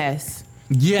Follows. Yes.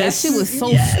 Yes, That shit was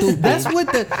so stupid. That's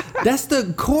what that's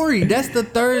the Corey. That's the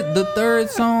third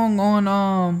song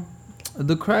on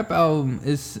the Crap album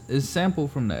is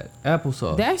sampled from that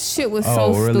Applesauce. That shit was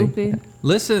Oh, so really? stupid.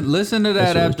 Listen to that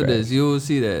shit was after trash. this. You will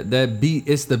see that beat.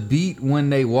 It's the beat when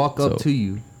they walk up So- to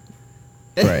you.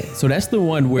 Right. So that's the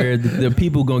one where the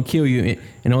people gonna kill you,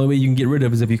 and the only way you can get rid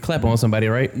of is if you clap on somebody,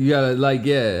 right? You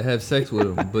gotta have sex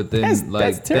with them, but then That's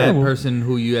that terrible. person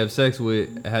who you have sex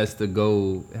with has to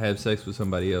go have sex with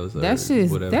somebody else. That shit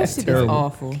is whatever. that shit is terrible.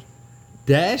 awful.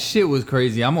 That shit was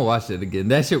crazy. I'm gonna watch that again.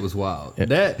 That shit was wild. Yeah.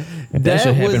 That If that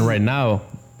shit was, happen right now,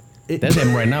 It- that's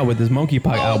happening right now with this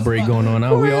monkeypox outbreak going on.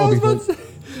 Now we Corey, I all was be about to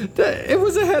say, it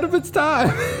was ahead of its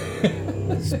time.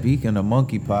 Speaking of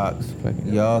monkeypox,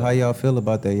 Fucking- y'all, how y'all feel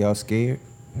about that? Y'all scared?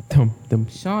 them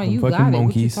Sean, them you fucking got it. What you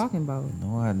monkeys. talking about?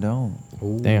 No, I don't.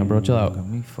 Damn, bro, chill out. Got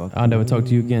me fucked. I'll never talk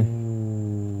to you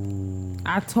again.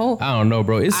 I told I don't know,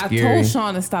 bro. It's I scary. told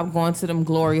Sean to stop going to them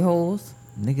glory holes.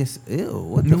 Niggas, ew,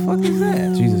 what the fuck is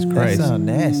that? Jesus Christ. That sound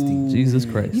nasty. Jesus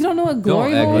Christ. You don't know what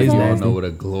glory Don't act holes like you nasty. don't are? know what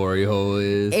a glory hole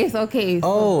is. It's okay.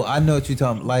 Oh, I know what you're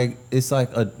talking. Like it's like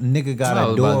a nigga got I a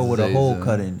was about door to with a say hole so.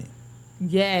 cut in it.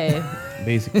 Yeah.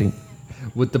 Basically.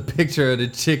 with the picture of the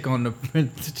chick on the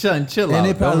print. Chill out. And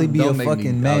it probably Don't- be a don't make me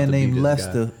fucking out man to be named this guy.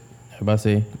 Lester. I'm about to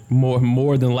say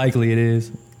more than likely it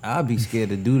is. I'd be scared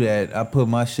to do that. I put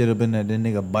my shit up in there, then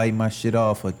nigga bite my shit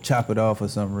off or chop it off or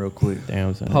something real quick.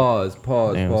 Damn son. Pause.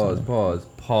 Damn, Pause.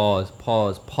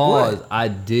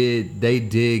 They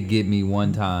did get me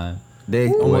one time. They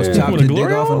Where- almost chopped On the the dick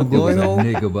glory off on the hole? It was glory a hole.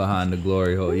 nigga behind the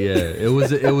glory hole. Yeah, it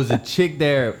was a chick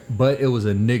there, but it was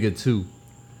a nigga too.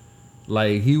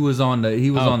 Like he was on the Wait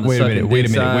a sucking minute. Wait a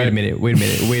dick minute. side. Wait a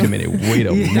minute.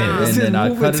 And then I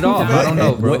cut it off. I don't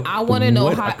know, bro. I want to know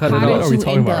What? how, I cut it how off. did What are we you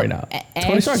talking end about up right now? ass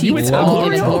Tony Stark, you cheeks went to the all glory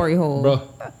in the hole? glory hole?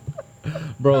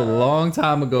 Bro, long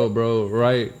time ago, bro.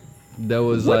 Right? That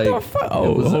was What the like fuck? it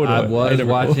Oh, was- hold I on. was I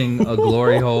never- watching a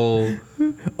glory hole.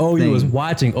 Oh, you was thing.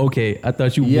 watching. Okay, I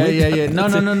thought you. Yeah, went yeah, to- yeah.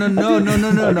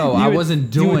 No. I wasn't you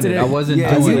doing went to it. that- I wasn't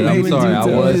Yeah, doing you it. I'm made sorry. you I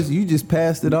tell was. us- You just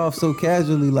passed it off so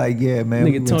casually, like, yeah, man.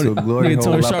 We Nigga, went Tony- to a glory nigga, hole.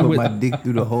 Tony I Stark put was- my dick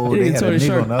through the hole. Nigga, They had Tony a nigga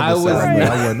Stark- on the I other was- side, but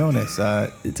I wasn't on that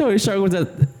side. Tony Stark was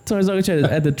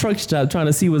at the truck stop trying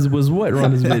to see was what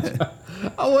around this bitch.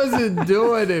 I wasn't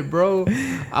doing it, bro.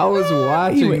 I was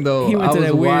watching though. He went I to was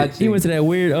that weird. watching. He went to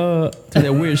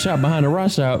that weird shop behind the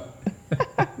rock shop.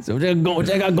 So what y'all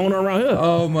got going on around here?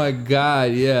 Oh my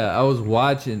god, yeah. I was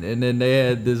watching, and then they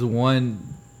had this one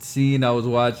scene I was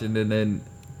watching, and then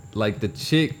like the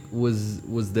chick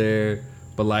was there,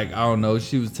 but like I don't know,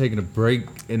 she was taking a break,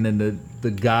 and then the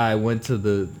guy went to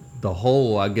the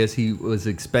hole. I guess he was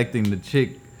expecting the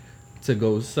chick to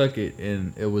go suck it,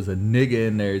 and it was a nigga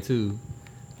in there too.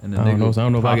 And the I don't know. So I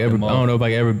don't know if I can ever. popped I him don't know if I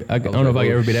can ever. I don't know if I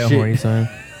can ever be that shit. horny, son.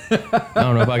 I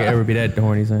don't know if I can ever be that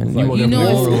horny, son. Like, walk you up know to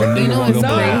the it's- door and you nigga know walk it's up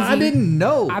No, there. crazy. I didn't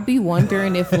know. I be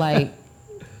wondering if like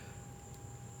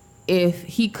if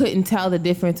he couldn't tell the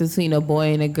difference between a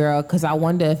boy and a girl, because I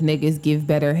wonder if niggas give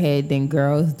better head than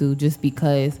girls do, just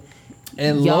because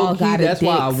And y'all low key, got a that's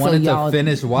why I dick, so wanted to y'all-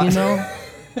 finish watching. You know,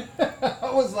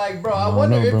 I was like, bro, I don't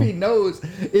wonder know, if bro. he knows.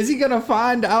 Is he gonna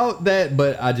find out that?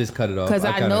 But I just cut it off. 'Cause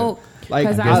I know- Like,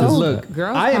 'cause I know look,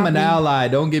 girls I am an probably- ally.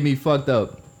 Don't get me fucked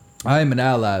up. I am an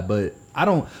ally, but I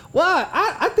don't. Well,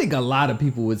 I think a lot of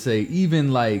people would say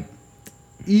even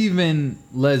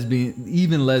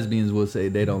lesbians will say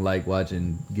they don't like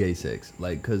watching gay sex,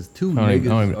 like because two I don't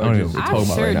even- niggas I don't are even just talk I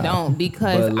about sure right now. don't,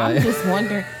 because But, like- I'm just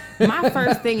wondering. My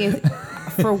first thing is,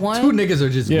 for one, two niggas are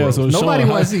just Yeah, gross. so Nobody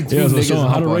Sean, wants to see two yeah, so niggas. Sean, how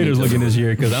hump the on Raiders each looking other. this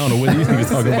year? Because I don't know what these niggas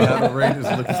talking about. How the Raiders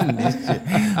looking at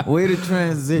this shit. Way to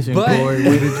transition, But- Corey.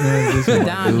 Way to transition.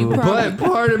 Dom, you dude. probably- But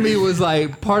part of me was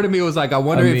like, I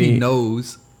wonder if he mean-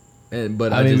 knows. And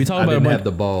but I mean, we talk I about didn't a have bunch-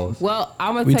 the balls. well,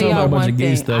 I'm gonna We tell talk about y'all a bunch one of gay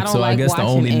thing. I stuff, don't so I like guess the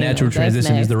watching only anal. natural That's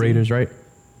transition is the nasty. Raiders, right?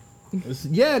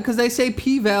 Yeah, because they say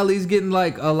P Valley's getting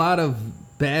like a lot of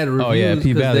bad reviews. Oh, yeah, 'cause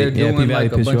P-Valley. they're Yeah, doing P-Valley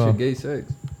like a pissed you bunch of off. gay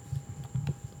sex.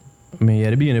 I mean, yeah,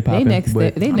 they be in it popping. next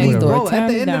but they I next mean, door. bro, at Turn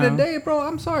the it end of the down. day, bro,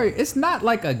 I'm sorry, it's not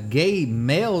like a gay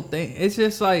male thing. It's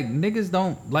just like niggas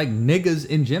don't like niggas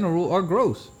in general are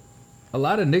gross. A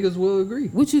lot of niggas will agree.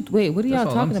 What you wait? What are That's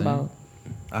y'all all I'm talking saying. about?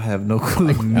 I have no clue.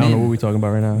 I don't know what we talking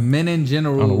about right now. Men in I don't know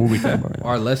general what we talking about right now.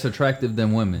 are less attractive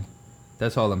than women.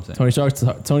 That's all I'm saying. Tony Stark's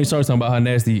talking about how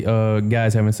nasty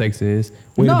guys having sex is.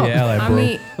 Way to No, be an ally, I bro.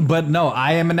 mean, But no,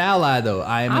 I am an ally though.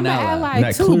 I am I'm an ally.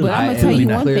 Not too, clearly. but I'm I gonna tell am you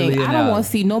not one clearly thing. an I don't ally. want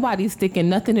to see nobody sticking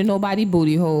nothing in nobody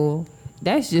booty hole.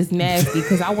 That's just nasty.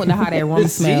 Because I wonder how that room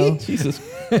See? smell. Jesus.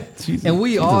 And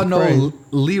we all know Christ.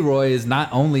 Leroy is not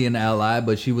only an ally,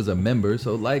 but she was a member.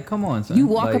 So like, come on, son. You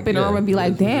walk Like, up in the yeah, room and be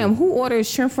like, that's what it "Damn, is. who ordered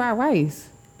shrimp fried rice?"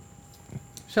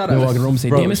 Shout You out, walk in the room and say,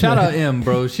 bro, "Damn, it shout smell- out M,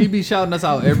 bro. She be shouting us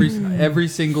out every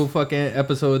single fucking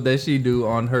episode that she do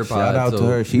on her pod. Shout out so to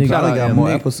her. She shout probably out got M. more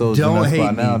Nick, episodes don't than us by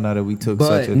hate now. me. Now that we took But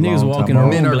such a Niggas long walking time around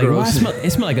off. Men are be like, gross.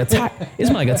 it smell like a tire. It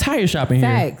smell like a tire shop in here.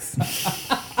 Facts.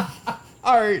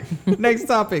 All right, next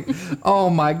topic. Oh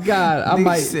my god, I Nigga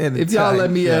might. said If y'all let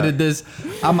me yeah. edit this,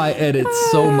 I might edit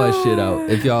so much shit out.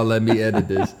 If y'all let me edit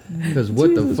this, because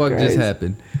what the Jesus fuck Christ. just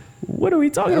happened? What are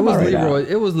we talking It about was right now? Leroy.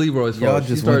 It was Leroy's fault. Y'all She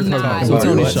just started went talking to about So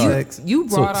Tony Leroy. Sharp. sex. You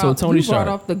brought So up Tony you brought Sharp.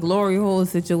 up the glory hole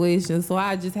situation, so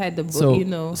I just had to, So, you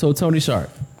know. so Tony Sharp,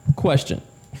 question.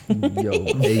 Yo,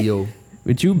 hey yo.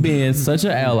 With you being such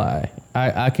an ally,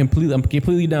 I'm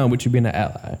completely down with you being an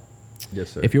ally. Yes,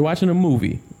 sir. If you're watching a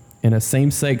movie and a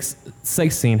sex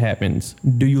scene happens,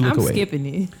 do you look I'm away? skipping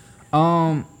it.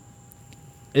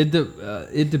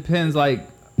 It depends. Like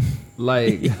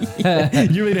You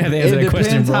really don't have to answer it that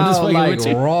question, depends bro. I'm just how fucking like with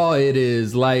you. raw it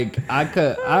is. Like I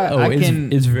Oh,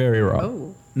 can. it's very raw.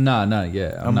 Nah,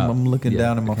 yeah. I'm looking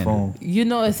down at my phone. You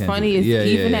know, it's Can't do funny. it. It's Yeah,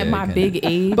 even yeah, at yeah, my can't big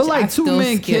age. But like I two still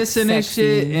men skip kissing and sex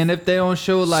shit, scenes. and if they don't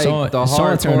show like the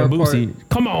Sean Turner hardcore part, Boosie.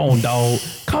 Come on, dog.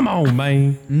 Come on,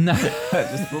 man. nah. I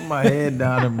just put my head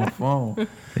down at my phone.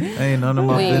 Ain't none of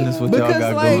my Wait, business what y'all because,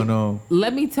 got like- going on.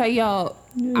 Let me tell y'all,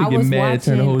 I get was mad, watching.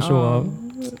 turn the whole show off.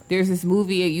 There's this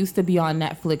movie. It used to be on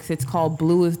Netflix. It's called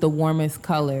Blue is the Warmest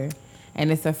Color, and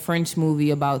it's a French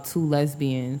movie about two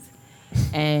lesbians.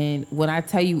 And when I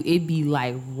tell you, it be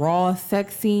like raw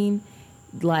sex scene,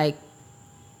 like,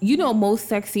 you know, most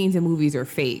sex scenes in movies are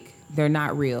fake. They're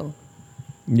not real.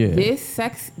 Yeah.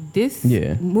 This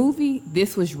Yeah. movie,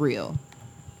 this was real,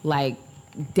 like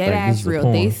dead Like, this ass is a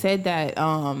real. They porn. said that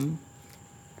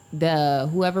the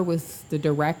whoever was the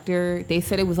director, they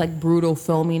said it was like brutal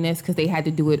filminess because they had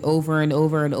to do it over and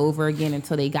over and over again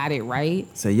until they got it right.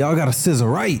 Say y'all got a scissor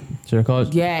right. Should I call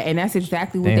it? Yeah, and that's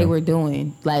exactly what they Damn. were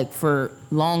doing, like for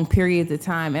long periods of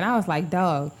time. And I was like,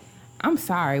 dog, I'm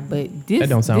sorry, but this That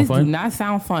don't sound this fun. do not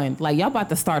sound fun. Like y'all about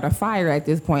to start a fire at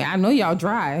this point. I know y'all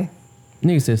dry.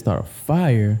 Nigga said start a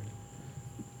fire.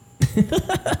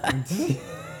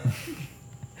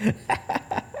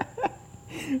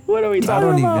 What are we I talking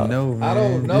don't about? even know, man. I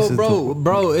don't This know, is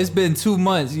bro. It's been 2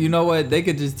 months. You know what? They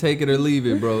could just take it or leave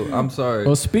it, bro. I'm sorry.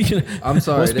 Well, speaking. I'm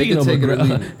sorry. They can take it or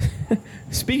leave it.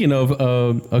 Speaking of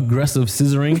aggressive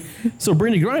scissoring, so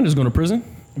Brittany Griner's going to prison.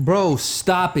 Bro,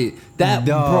 stop it. That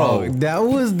Dog, bro. that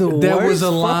was the There worst was a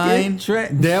fucking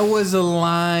line. There was a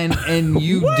line, and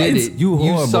you did it. You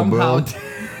horrible, somehow. bro.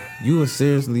 You were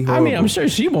seriously I horrible. mean, I'm sure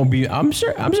she won't be. I'm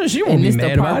sure she won't And be this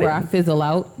mad the part about where I it. fizzle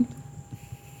out.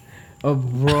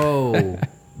 Bro,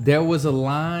 there was a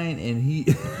line, and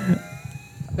he.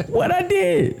 What I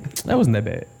did, that wasn't that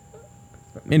bad.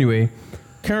 Anyway,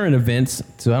 current events.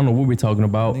 So I don't know what we're talking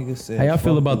about. Nigga said, How y'all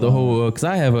feel fuck about the the whole? Because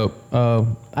I have a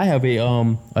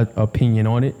opinion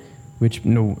on it, which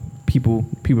people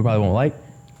probably won't like.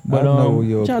 But know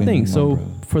your what y'all opinion, think? my So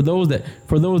brother.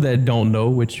 for those that don't know,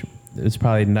 which is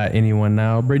probably not anyone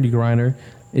now, Brittany Griner,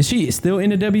 is she still in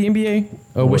the WNBA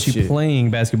or was she Bullshit. playing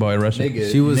basketball in Russia?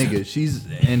 She's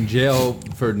in jail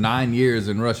for 9 years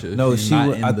in Russia. No, She's she. not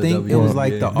Was, in I the think it was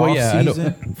like the WNBA. Well, off yeah, I know.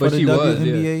 season for But the she was,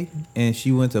 WNBA, and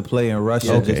she went to play in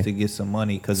Russia Okay. just to get some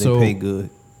money because So- they pay good.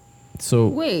 So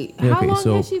Wait, yeah, how long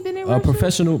has she been in a Russia?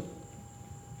 professional?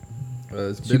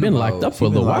 It's She been locked up for a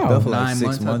She been little locked while. up for like 9 6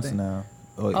 months, I months think. now.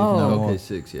 Or if Oh. not more. Okay,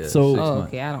 6, yeah. So- 6 Oh, months.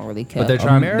 okay, I don't really care. But they're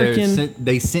trying. American-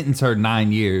 They sentenced her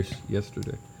 9 years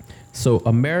yesterday. So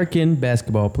American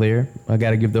basketball player, I got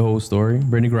to give the whole story.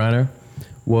 Brittany Griner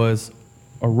was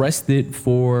arrested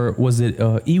for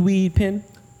e-weed pen?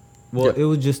 Well, it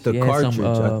was just the She had some,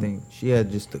 cartridge. I think she had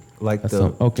just the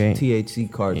some- okay. THC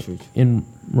cartridge.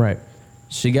 Right.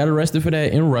 She got arrested for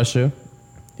that in Russia.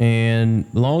 And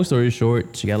long story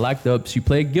short, she got locked up. She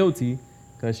pled guilty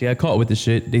because she got caught with the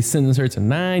shit. They sentenced her to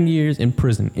 9 years in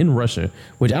prison in Russia,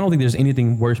 which I don't think there's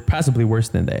anything worse, possibly worse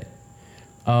than that.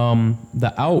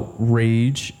 The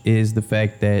outrage is the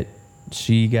fact that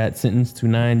she got sentenced to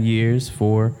 9 years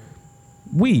for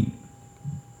weed.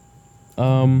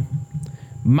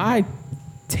 My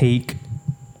take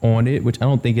on it, which I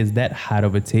don't think is that hot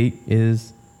of a take,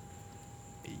 is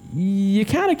you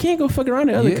kind of can't go fuck around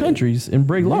in other Yeah. countries and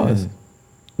break laws, Yeah.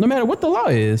 no matter what the law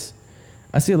is.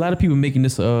 I see a lot of people making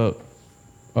this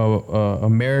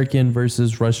American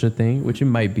versus Russia thing, which it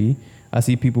might be. I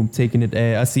see people taking it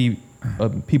as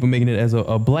people making it as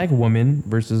a black woman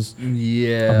versus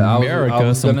Yeah, America, I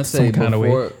was some gonna say kind of way.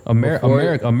 before-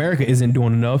 America isn't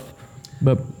doing enough,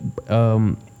 but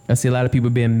I see a lot of people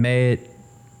being mad,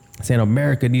 saying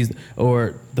America needs,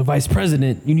 or the vice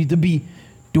president, you need to be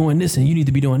doing this and you need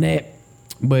to be doing that.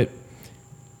 But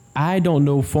I don't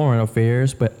know foreign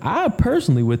affairs, but I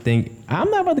personally would think I'm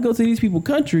not about to go to these people's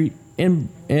country and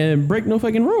break no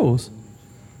fucking rules.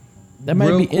 That might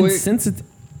Real be quick, insensitive.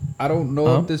 I don't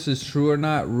know if this is true or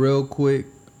not. Real quick,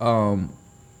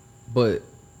 but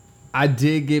I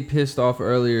did get pissed off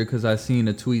earlier because I seen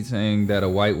a tweet saying that a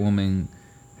white woman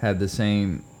had the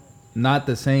same, not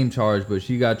the same charge, but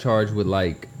she got charged with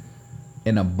like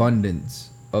an abundance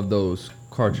of those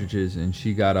cartridges, and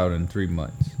she got out in 3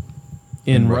 months.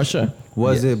 In Russia.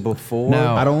 Was Yes. it before?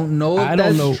 Now- I don't know if I don't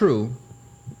that's know. true.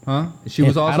 Huh? She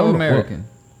was I also don't know. American.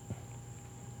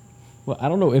 Well, I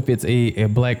don't know if it's a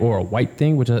black or a white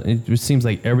thing, which it just seems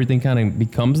like everything kind of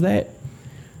becomes that.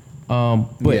 But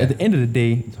Yeah. at the end of the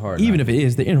day, It's hard even not if it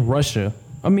is, they're in Russia.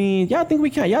 I mean, y'all think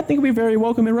we're very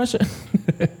welcome in Russia?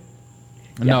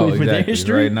 No, ready for their exactly.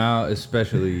 history? Right now,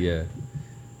 especially, yeah.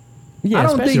 Yeah, I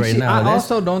don't especially think right she, now. I That's-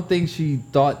 also don't think she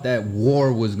thought that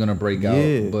war was gonna break Yeah.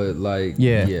 out. But like,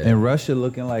 Yeah. And Russia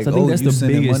looking like, So I think oh, that's you the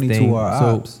sending biggest money thing. to our So-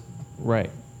 ops. right.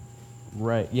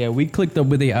 Right. Yeah, we clicked up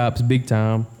with the ops big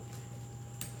time,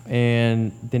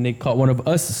 and then they caught one of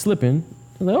us slipping.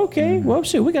 I was like, okay, well,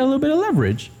 shit, we got a little bit of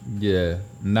leverage. Yeah.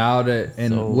 Now that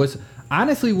and So-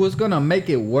 what's gonna make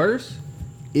it worse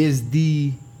is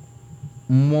the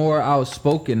more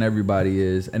outspoken everybody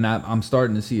is, and I'm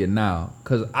starting to see it now.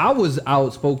 Cause I was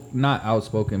not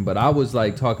outspoken, but I was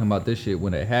like talking about this shit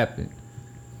when it happened.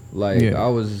 Like Yeah. I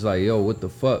was just like, yo, what the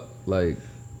fuck? Like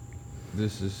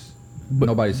this is But-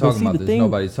 nobody's but talking see, about the this. thing-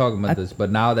 Nobody's talking about this.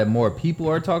 But now that more people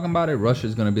are talking about it,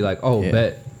 Russia's gonna be like, oh, Yeah.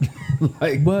 bet.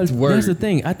 Like, But word. that's the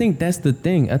thing. I think that's the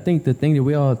thing. I think the thing that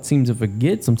we all seem to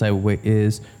forget some type of way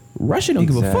is Russia don't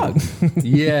give a fuck.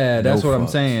 Yeah, that's No what I'm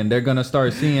fucks. saying. They're gonna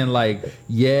start seeing like,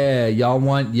 yeah, y'all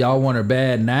want her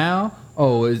bad now.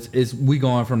 Oh, it's we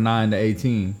going from 9 to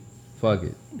 18. Fuck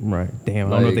it. Right. Damn, I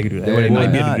don't know if they Like, can do that. they're Well, they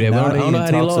might be able Now, to do that. now But I they don't know in how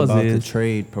the talks laws about the is.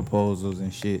 trade proposals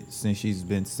and shit since she's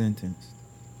been sentenced.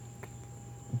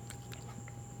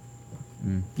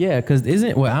 Yeah, because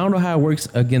I don't know how it works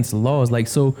against laws. Like,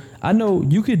 so I know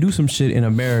you could do some shit in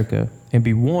America and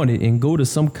be wanted and go to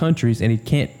some countries and it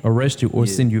can't arrest you or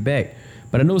Yeah. send you back.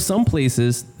 But I know some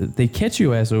places they catch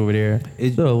your ass over there,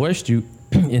 they'll arrest you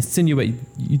and send you back.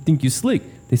 You think you slick?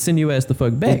 They send your ass the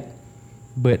fuck back.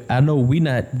 But I know we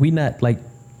not like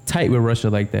tight with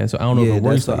Russia like that. So I don't know if Yeah, it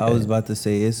works that's what like I was that. about to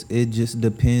say. It just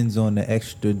depends on the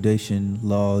extradition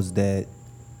laws that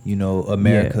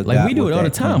America. Yeah, like got we do with it all the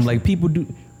that time. country. Like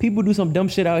people do some dumb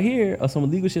shit out here or some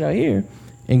illegal shit out here,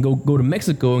 and go to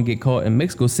Mexico and get caught in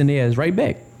Mexico, send their ass right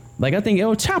back. Like I think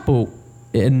El Chapo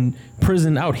in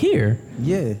prison out here.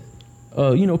 Yeah,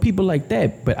 People like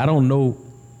that. But I don't know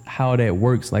how that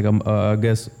works. Like I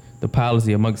guess the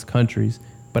policy amongst countries.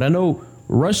 But I know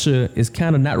Russia is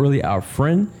kind of not really our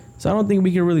friend. So I don't think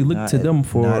we can really look Not to at- them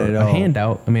for not at a all.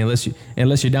 handout. I mean,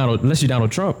 unless you're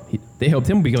Donald Trump, they helped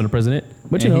him become the president.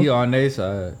 But and he on their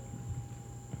side.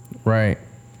 right.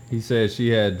 He said she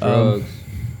had drugs.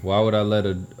 Why would I let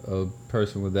a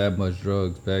person with that much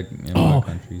drugs back in my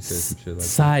country? He said some shit like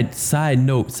that. Side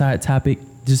note, side topic.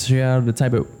 Just to share out the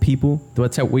type of people,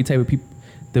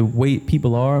 the way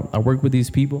people are. I work with these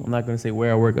people. I'm not gonna say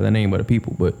where I work or the name of the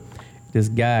people, but this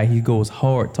guy, he goes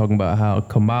hard talking about how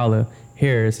Kamala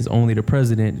Harris is only the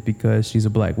president because she's a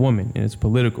black woman and it's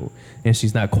political and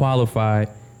she's not qualified.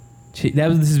 That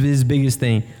was his biggest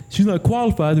thing. She's not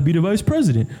qualified to be the vice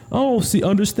president. I don't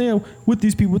understand what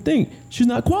these people think. She's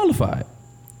not qualified.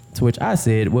 To which I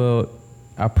said, well,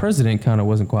 our president kind of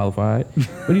wasn't qualified.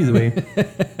 But either way,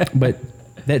 but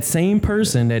that same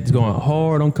person that's going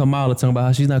hard on Kamala talking about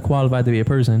how she's not qualified to be a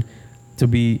person, to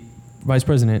be vice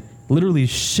president, literally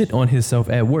shit on himself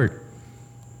at work.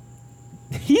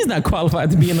 He's not qualified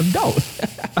to be an adult.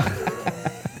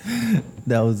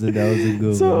 that was a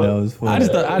good So one. That was funny.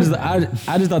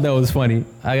 I just thought that was funny.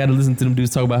 I got to listen to them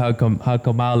dudes talk about how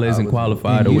Kamala isn't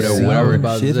qualified or you whatever. see I was Whatever.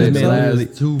 about to Shit, say this the man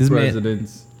last two this man-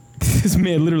 presidents. This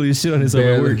man literally shit on himself at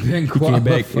Barely work. been He came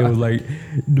back. It qualified. was like,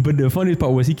 but the funniest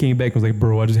part was he came back and was like,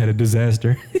 "Bro, I just had a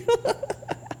disaster."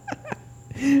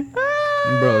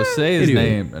 Bro, say his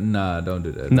Anyway. name. Nah, don't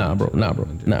do that. Nah, Don't bro.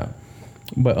 do that. Nah.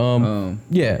 But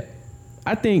yeah,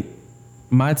 I think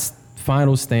my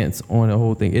final stance on the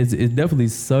whole thing is it definitely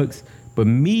sucks. But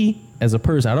me as a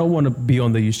person, I don't want to be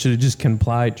on the you should have just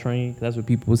complied train. That's what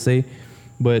people would say.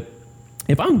 But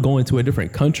if I'm going to a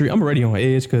different country, I'm already on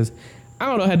edge because I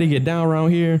don't know how they get down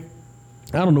around here.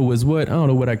 I don't know what's what. I don't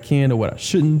know what I can or what I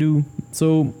shouldn't do.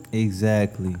 So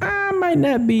exactly. I might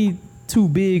not be too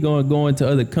big on going to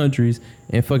other countries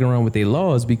and fucking around with their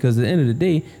laws because at the end of the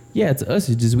day, yeah, to us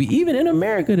it's just even in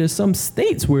America, there's some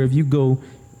states where if you go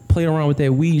play around with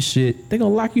that weed shit, they're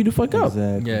gonna lock you the fuck up.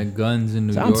 Exactly. Yeah, guns in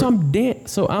New So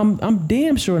York. I'm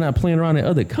damn sure not playing around in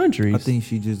other countries. I think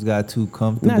she just got too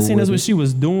comfortable. Not saying that's with what she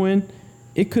was doing.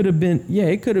 It could have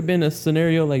been a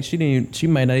scenario like she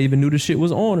might not even knew the shit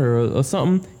was on her or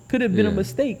something. Could have been a Yeah.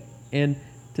 mistake. And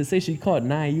to say she caught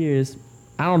 9 years,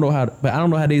 I don't know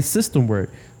how their system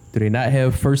work. Do they not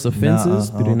have first offenses?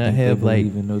 Nah, I Do they don't not think have like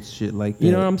even no shit like that?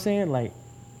 you know what I'm saying? Like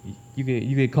you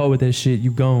get caught with that shit,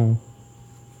 you gone.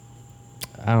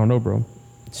 I don't know, bro.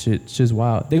 Shit's just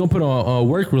wild. They gonna put on a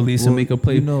work release and Well, make her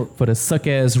play you know- for the suck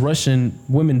ass Russian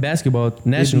women basketball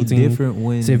national It'd be team. different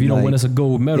when, Say if you don't like, win us a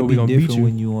gold medal, It'd we be gonna beat different you.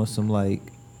 when you on some like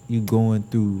you going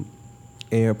through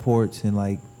airports and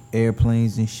like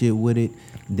airplanes and shit with it.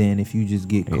 Than if you just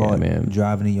get Yeah, caught man.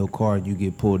 driving in your car and you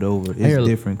get pulled over. It's Hear-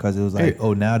 different because it was like, hear-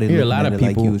 oh, now they hear a looking lot at of it like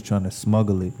people- you was trying to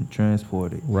smuggle it and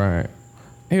transport it. Right.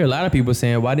 I hear a lot of people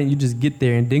saying, "Why didn't you just get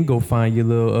there and then go find your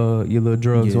little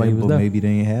drugs Yeah, while you was but there?" maybe they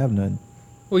ain't have nothing.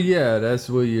 Well, yeah, that's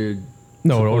what you're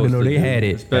supposed to they do, had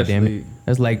it. God damn it.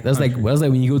 especially That's like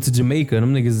when you go to Jamaica,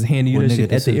 them niggas is handing you Well, that nigga, shit at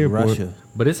this the is airport. Russia.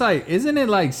 But it's like, isn't it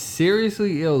like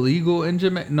seriously illegal in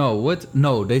Jamaica?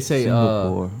 No, they say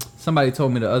Singapore. somebody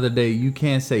told me the other day you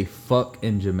can't say fuck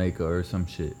in Jamaica or some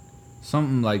shit.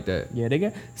 Something like that. Yeah, they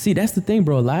got. See, that's the thing,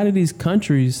 bro. A lot of these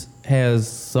countries has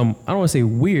some. I don't want to say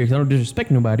weird. 'Cause I don't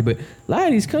disrespect nobody, but a lot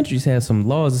of these countries have some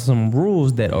laws and some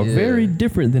rules that are Yeah. very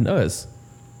different than us.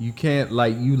 You can't,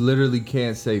 like, you literally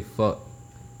can't say fuck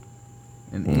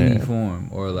in any Yeah. form,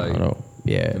 or I like don't know.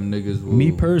 Yeah, them niggas will.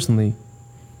 me personally,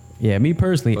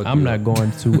 Fuck I'm you not up.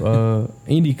 going to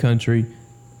any country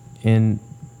and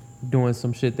doing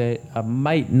some shit that I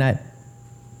might not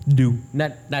do,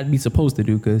 not be supposed to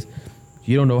do, because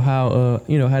you don't know how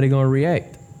how they gonna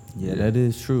react. Yeah, that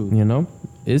is true. You know,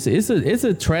 it's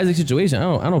a tragic situation.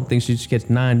 I don't think she should get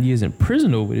 9 years in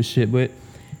prison over this shit, but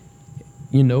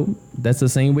that's the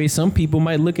same way some people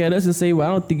might look at us and say, well,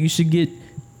 I don't think you should get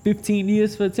 15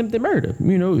 years for attempted murder.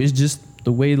 It's just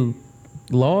the way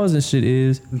laws and shit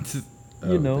is. I was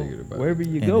thinking about Wherever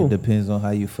you And go, it depends on how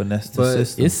you finesse the But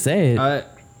system. it's sad.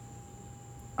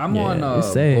 I'm Yeah, on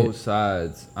it's sad. both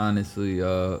sides, honestly.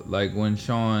 Like when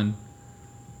Sean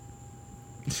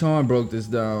broke this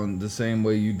down the same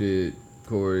way you did,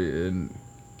 Corey, and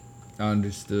I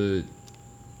understood.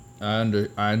 I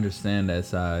understand that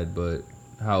side, but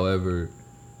however,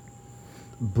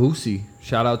 Boosie,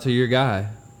 shout out to your guy,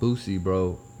 Boosie,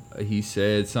 bro. He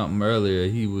said something earlier.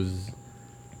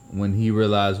 When he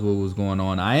realized what was going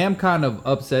on. I am kind of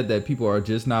upset that people are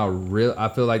just now real. I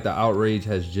feel like the outrage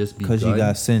has just begun. Because you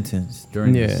got sentenced.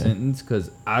 During the Yeah. sentence,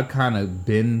 because I kind of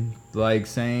been like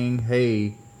saying,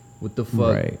 hey, what the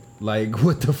fuck? Right. Like,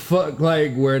 what the fuck?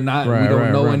 Like, we don't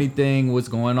know anything, what's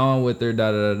going on with her,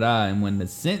 da da da da. And when the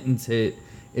sentence hit,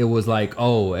 it was like,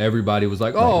 oh, everybody was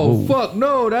like, oh, whoa. fuck,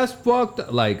 no, that's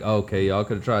fucked. Like, okay, y'all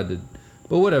could have tried to,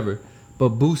 but whatever.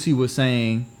 But Boosie was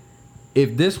saying,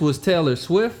 if this was Taylor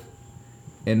Swift,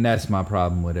 and that's my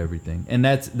problem with everything. And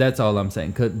that's all I'm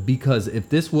saying. Because if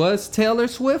this was Taylor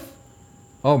Swift,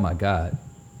 oh my God.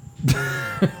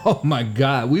 Oh my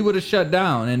God. We would have shut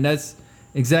down. And that's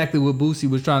exactly what Boosie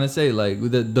was trying to say. Like,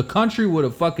 the country would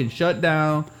have fucking shut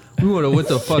down. We would have went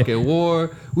to fucking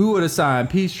war. We would have signed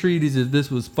peace treaties if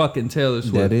this was fucking Taylor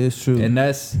Swift. That is true. And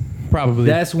that's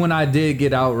when I did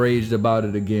get outraged about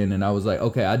it again. And I was like,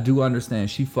 okay, I do understand.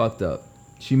 She fucked up.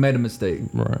 She made a mistake.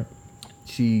 Right.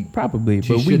 She But we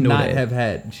should know not that. have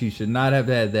had. She should not have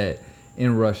had that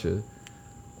in Russia.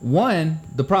 One,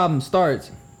 the problem starts.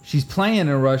 She's playing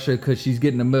in Russia because she's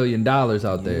getting $1 million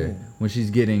out there when she's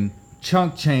getting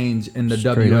chunk change in the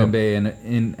Straight up. WNBA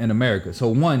in America. So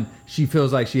one, she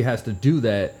feels like she has to do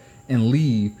that and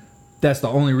leave. That's the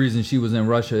only reason she was in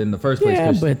Russia in the first place.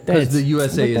 Yeah, but because the that's-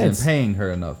 USA but that's- isn't paying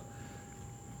her enough.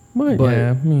 But But-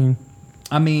 yeah,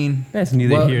 I mean, That's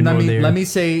neither here nor there. Let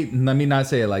me not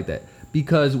say it like that,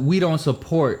 because we don't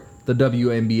support the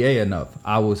WNBA enough.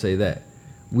 I will say that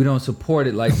we don't support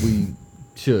it like we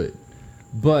should.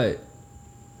 But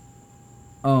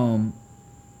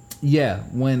yeah,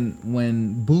 when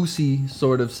Boosie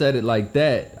sort of said it like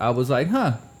that, I was like,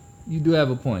 huh, you do have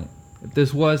a point. If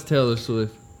this was Taylor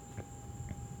Swift,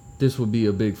 this would be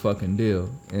a big fucking deal,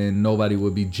 and nobody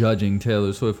would be judging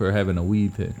Taylor Swift for having a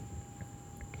weed pen.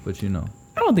 But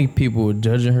I don't think people were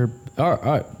judging her.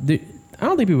 I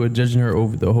don't think people were judging her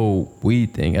over the whole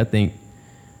weed thing. I think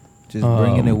Just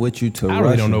bringing it with you to I Russia.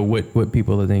 really don't know what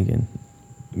people are thinking.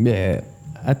 Yeah,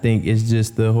 I think it's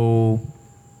just the whole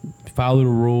follow the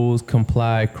rules,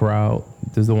 comply crowd.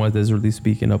 There's the ones that's really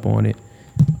speaking up on it.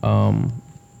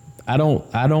 I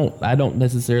don't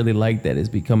necessarily like that it's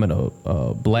becoming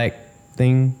a black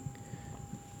thing.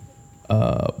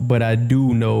 But I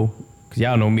do know, cause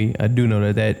y'all know me, I do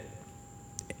know that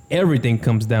everything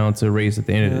comes down to race at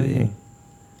the end of the day.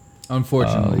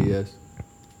 unfortunately, yes.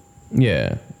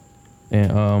 Yeah.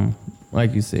 And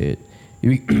like you said,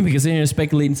 we can sit here and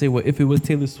speculate and say, well, if it was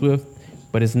Taylor Swift,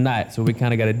 but it's not, so we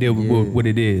kind of got to deal with what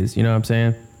it is. You know what I'm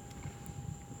saying?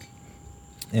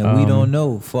 And we don't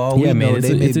know. For all we know,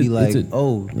 they may be like,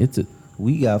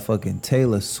 we got fucking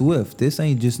Taylor Swift. This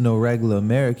ain't just no regular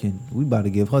American. We about to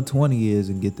give her 20 years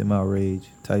and get them outraged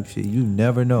type shit. You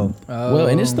never know. Well,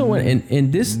 and it's the one,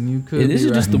 and this, You could and this be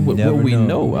is just right. what Never we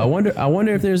know. know. I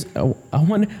wonder if there's, I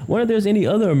wonder if there's any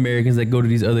other Americans that go to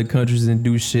these other countries and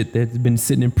do shit that's been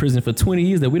sitting in prison for 20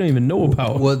 years that we don't even know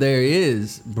about. Well, there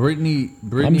is. Brittany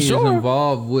is sure.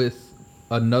 involved with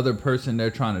another person they're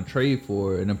trying to trade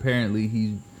for, and apparently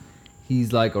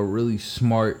he's like a really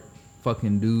smart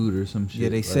fucking dude or some shit. Yeah,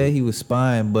 they like, said he was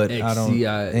spying, but I don't.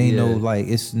 ex-CIA, Ain't no yeah. like.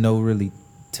 It's no really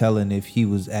telling if he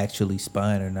was actually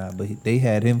spying or not. But they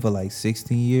had him for like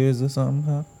 16 years or something,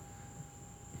 huh?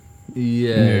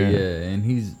 Yeah, and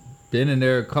he's been in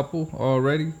there a couple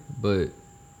already, but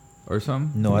or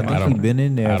something. No, I think he's been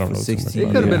in there for 16 years.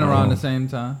 It could have been around the same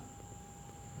time.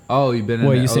 Oh, he been in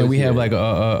there. You saying we have like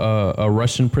a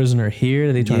Russian prisoner here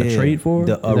that they trying to trade for?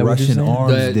 A Russian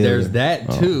arms dealer. There's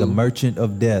that too. The merchant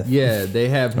of death. Yeah, they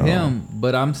have him,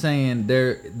 but I'm saying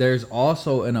there's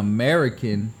also an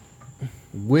American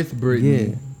with Brittany.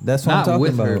 Yeah, that's what I'm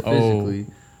talking about. Not with her physically,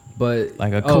 but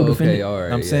like a co-defendant. Okay, all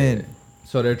right. I'm saying.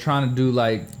 So they're trying to do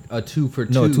like a 2 for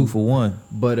 2. No, 2 for 1.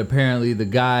 But apparently the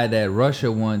guy that Russia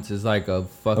wants is like a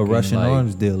Russian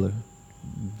arms dealer.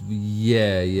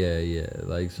 Yeah.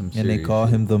 Like some. And they call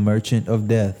him the merchant of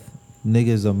death.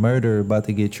 Nigga's a murderer about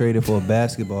to get traded for a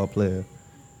basketball player.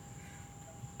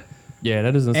 Yeah,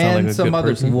 that doesn't sound like a good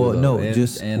person. Well, no,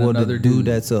 the dude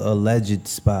that's an alleged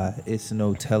spy. It's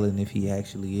no telling if he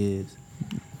actually is.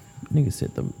 Nigga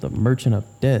said the merchant of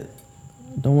death.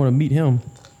 Don't want to meet him.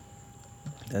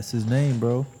 That's his name,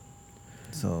 bro.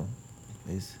 So,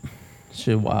 it's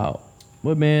shit wild.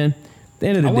 But man, at the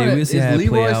end of the day, we'll see how it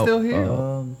play out. Still here?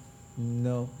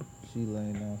 No, she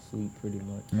laying down sleep pretty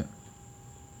much. Yeah.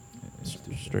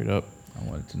 Straight up. I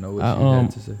wanted to know what she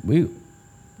had to say.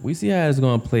 We see how it's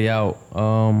gonna play out.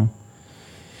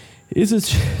 It's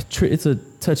a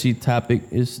touchy topic.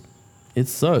 It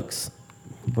sucks,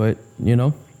 but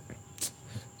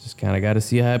just kind of got to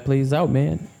see how it plays out,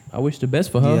 man. I wish the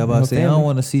best for her. Yeah, I don't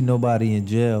want to see nobody in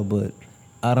jail, but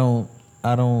I don't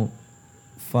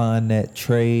find that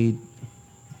trading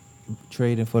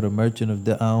for the merchant of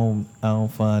death. I don't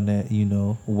find that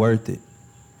worth it.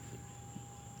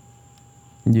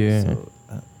 Yeah, so,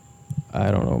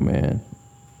 I don't know, man.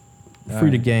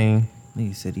 Free the gang.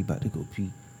 Nigga said he about to go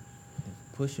pee.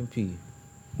 Push and pee.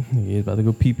 He's about to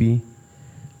go pee.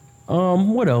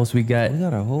 What else we got? We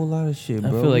got a whole lot of shit, bro.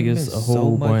 I feel like it's a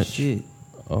whole bunch. Shit.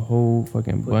 A whole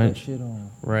fucking bunch. Put that shit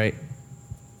on. Right.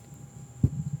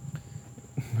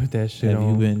 Put that shit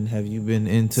on. Have you been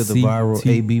into the viral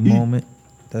AB moment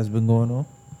that's been going on?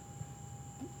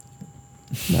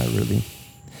 Not really.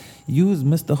 You was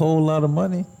missed a whole lot of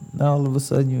money. Now all of a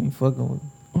sudden you ain't fucking with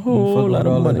a whole lot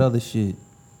of money. That other shit.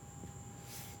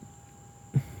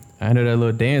 I know that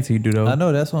little dance you do though. I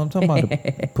know, that's what I'm talking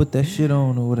about. Put that shit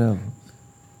on or whatever.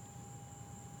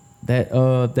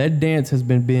 That dance has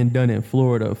been being done in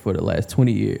Florida for the last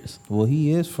 20 years. Well,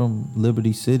 he is from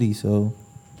Liberty City, so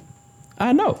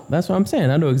I know. That's what I'm saying.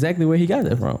 I know exactly where he got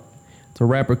that from. It's a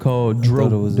rapper called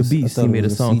Dro the Beast. He made a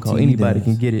song called Anybody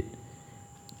Can Get It.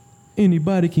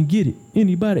 Anybody can get it.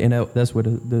 Anybody. And that's where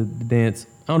the dance,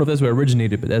 I don't know if that's where it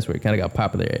originated, but that's where it kind of got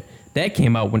popular at. That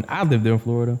came out when I lived there in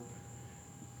Florida.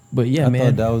 But yeah, man. I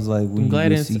thought that was like when you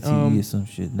did CTE or some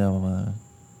shit. Never mind.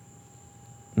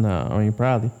 Nah, I mean,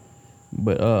 probably.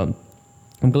 But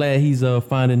I'm glad he's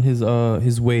finding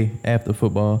his way after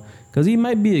football. Because he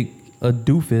might be a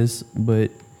doofus,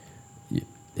 but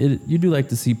you do like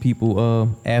to see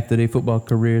people after their football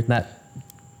careers not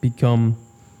become,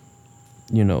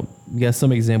 you got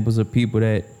some examples of people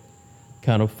that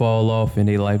kind of fall off in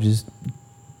their life, just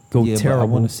go terrible. But I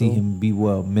want to see him be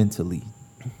well mentally.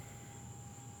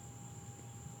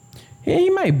 Yeah, he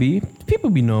might be. People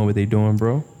be knowing what they doing,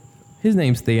 bro. His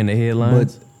name stay in the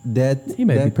headlines. But he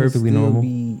might be perfectly normal.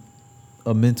 Be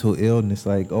a mental illness,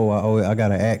 like I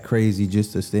gotta act crazy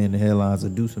just to stay in the headlines or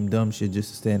do some dumb shit just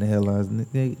to stay in the headlines.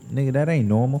 Nigga, that ain't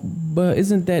normal. But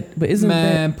isn't that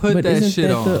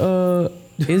on.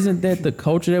 Isn't that the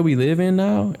culture that we live in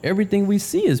now? Everything we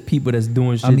see is people that's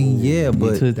doing shit. I mean, yeah,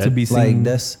 but to be seen.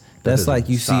 Like that's like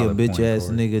you see a bitch ass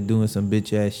nigga doing some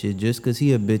bitch ass shit. Just cause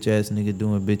he a bitch ass nigga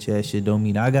doing bitch ass shit don't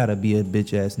mean I gotta be a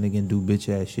bitch ass nigga and do bitch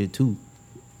ass shit too.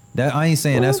 That I ain't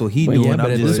saying that's what he doing. Yeah,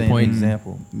 I'm just saying an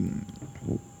example.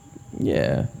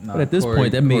 Yeah, but at this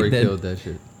point that made that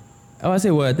shit. Oh, I say,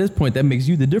 well, at this point that makes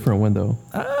you the different one though.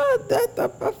 I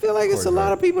feel like it's a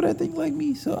lot of people that think like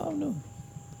me, so I don't know.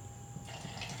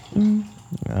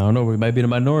 I don't know. We might be the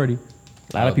minority.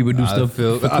 A lot of people do stuff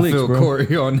for clicks, I feel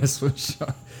Corey on this one.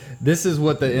 This is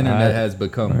what the internet has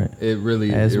become. Right. It really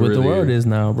is. That's what the world is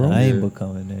now, bro. I ain't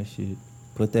becoming that shit.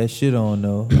 Put that shit on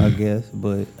though, I guess,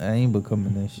 but I ain't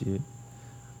becoming that shit.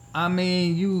 I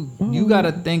mean, you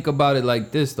gotta think about it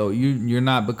like this though. You're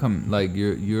not becoming like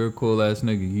you're a cool ass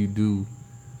nigga. You do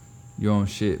your own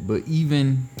shit, but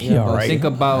even think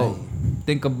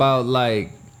about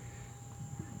like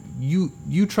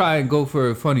you try and go for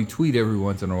a funny tweet every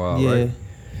once in a while, right?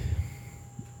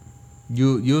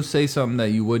 You'll say something that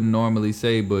you wouldn't normally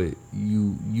say, but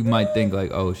you might think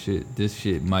like, oh shit, this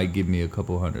shit might give me a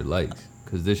couple hundred likes.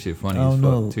 Because this shit funny as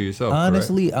fuck to yourself.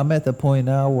 Honestly, correct? I'm at the point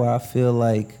now where I feel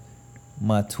like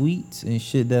my tweets and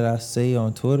shit that I say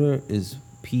on Twitter is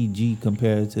PG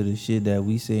compared to the shit that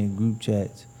we say in group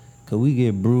chats. Cause we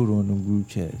get brutal in them group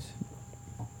chats.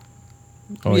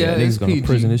 Oh yeah, it's PG.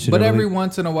 Prison, this shit but every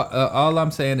once in a while, all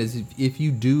I'm saying is if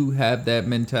you do have that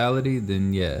mentality,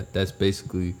 then yeah, that's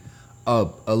basically a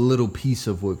little piece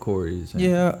of what Corey is saying.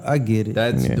 Yeah, I get it.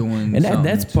 That's doing and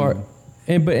that's part.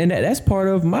 That's part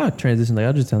of my transition. Like I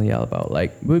was just telling y'all about.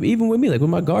 Like even with me, like with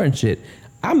my garden shit,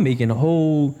 I'm making a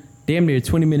whole damn near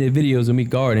 20-minute videos of me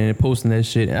gardening and posting that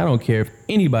shit. And I don't care if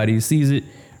anybody sees it,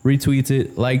 retweets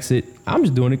it, likes it. I'm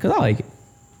just doing it because I like it.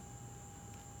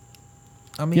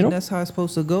 I mean, that's how it's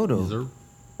supposed to go, though.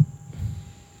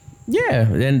 Yeah,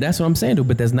 and that's what I'm saying, though.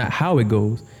 But that's not how it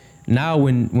goes. Now,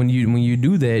 when you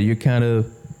do that, you're kind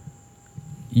of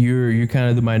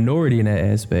the minority in that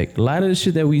aspect. A lot of the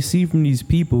shit that we see from these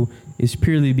people is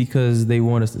purely because they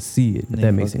want us to see it. If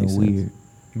that makes any sense. Weird.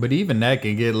 But even that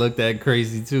can get looked at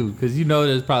crazy too, because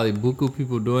there's probably buku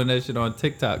people doing that shit on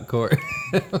TikTok, Court.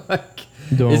 Like,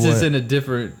 it's just in a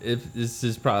different. It's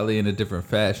just probably in a different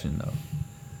fashion though.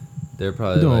 They're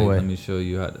probably like, let me show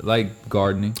you how to, like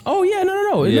gardening. Oh yeah,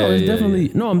 no, it's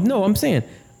definitely no. I'm saying,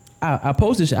 I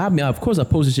posted shit. I mean, of course, I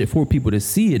posted shit for people to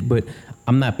see it, but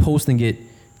I'm not posting it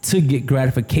to get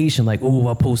gratification. Like, oh, if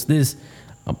I post this,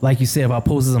 like you said, if I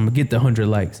post this, I'm gonna get the 100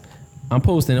 likes. I'm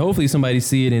posting. Hopefully, somebody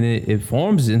see it and it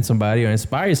informs in somebody or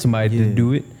inspires somebody to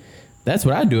do it. That's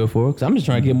what I do it for. Because I'm just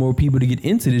trying to get more people to get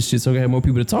into this shit, so I can have more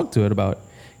people to talk to it about.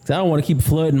 Because I don't want to keep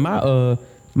flooding my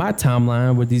my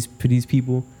timeline with these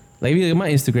people. Like my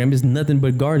Instagram is nothing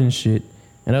but garden shit.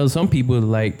 And there was some people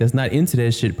like that's not into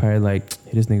that shit probably like,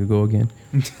 hey, this nigga go again.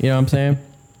 You know what I'm saying?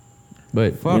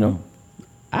 But I don't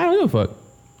give a fuck.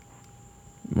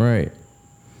 Right.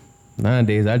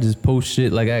 Nowadays I just post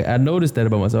shit. Like I noticed that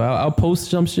about myself. I'll post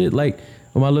some shit like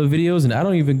on my little videos and I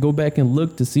don't even go back and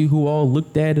look to see who all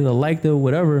looked at it or liked it or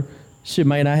whatever. Shit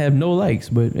might not have no likes,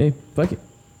 but hey, fuck it.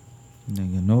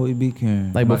 Nigga, know it be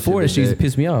caring. Like before that shit used to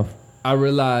piss me off. I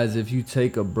realize if you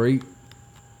take a break,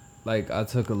 like I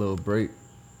took a little break,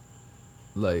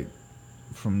 like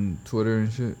from Twitter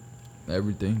and shit,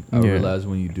 everything. I realize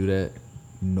when you do that,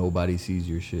 nobody sees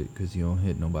your shit because you don't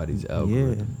hit nobody's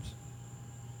algorithms.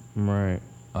 Right.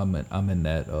 I'm in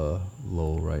that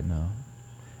lull right now.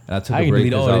 And I took a break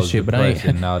because I was shit, depressed,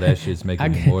 and now that shit's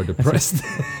making me more depressed.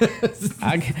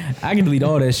 I can delete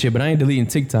all that shit, but I ain't deleting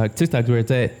TikTok. TikTok's where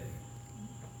it's at.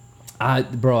 I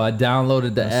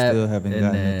downloaded the app. Still haven't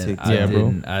gotten a TikTok.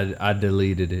 I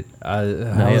deleted it. I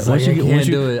was like, I can't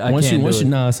do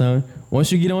it. Son.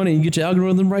 Once you get on it and you get your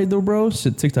algorithm right, though, bro,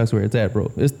 shit, TikTok's where it's at,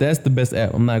 bro. That's the best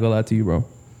app. I'm not gonna lie to you, bro.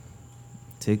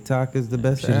 TikTok is the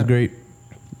best app. It's great.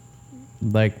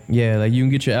 Like you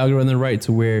can get your algorithm right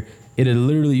to where it'll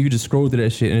literally, you just scroll through that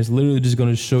shit and it's literally just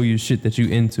gonna show you shit that you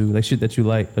into, like shit that you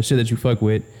like, or shit that you fuck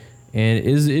with. And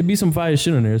it'd be some fire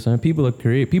shit on there, son. People are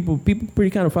people pretty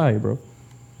kind of fire, bro.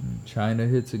 China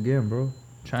hits again, bro.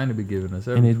 China be giving us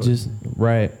everything. And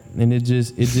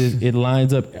it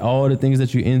lines up all the things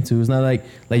that you're into. It's not like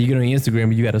you get on Instagram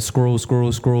and you gotta scroll,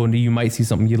 and then you might see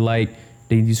something you like,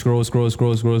 then you scroll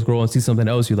and see something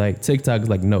else you like. TikTok is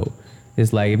like, no.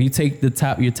 It's like if you take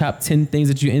your top 10 things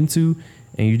that you're into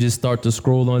and you just start to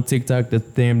scroll on TikTok, that's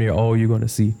damn near all you're gonna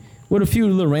see. With a few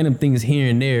little random things here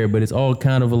and there, but it's all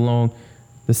kind of along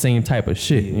the same type of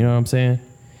shit. You know what I'm saying?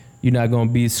 You're not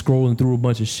gonna be scrolling through a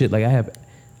bunch of shit. Like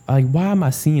why am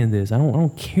I seeing this? I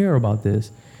don't care about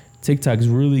this. TikTok is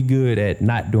really good at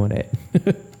not doing that.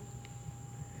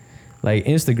 Like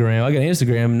Instagram, I got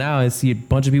Instagram now and see a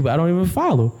bunch of people I don't even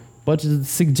follow. Bunch of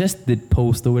suggested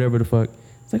posts or whatever the fuck.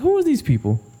 It's like, who are these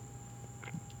people?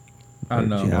 I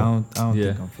know. Yeah, I don't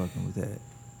think I'm fucking with that.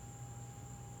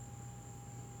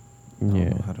 I don't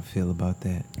know how to feel about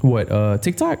that. What,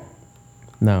 TikTok?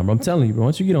 Nah, bro, I'm telling you, bro.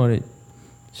 Once you get on it,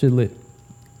 shit lit.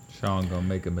 Sean gonna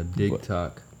make him a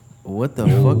TikTok. What the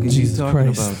fuck is you talking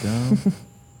about, Dom?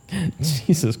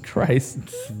 Jesus Christ.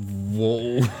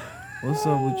 Whoa. What's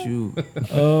up with you?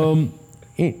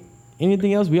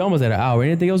 Anything else? We almost at an hour.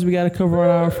 Anything else we got to cover on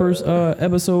our first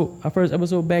episode? Our first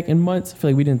episode back in months. I feel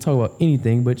like we didn't talk about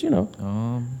anything, but you know.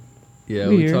 Yeah,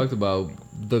 we talked about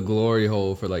the glory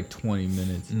hole for like 20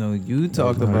 minutes. No, you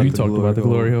talked about the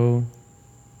glory hole.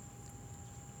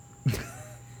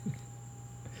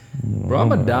 Bro,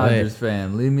 I'm a Dodgers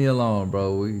fan. Leave me alone,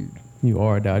 bro. You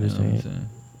are a Dodgers fan.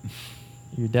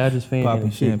 You're a Dodgers fan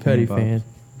and a Kid Cudi fan.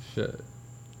 Shut.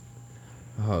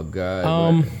 Oh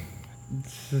God.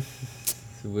 So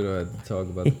we don't have to talk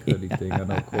about the Cudi thing. I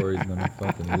know Corey's gonna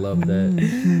fucking love that. We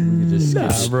can just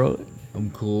skip it. Bro. I'm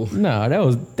cool. Nah, that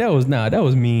was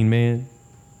mean, man.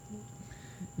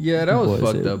 Yeah, that was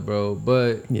fucked up, bro.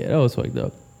 But yeah, that was fucked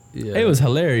up. Yeah, it was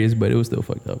hilarious, but it was still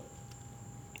fucked up.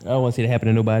 I don't want to see that happen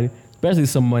to nobody, especially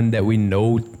someone that we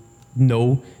know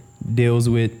deals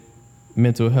with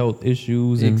mental health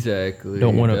issues and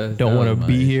don't want to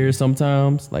be here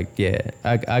sometimes. Like, yeah,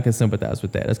 I can sympathize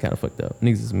with that. That's kind of fucked up.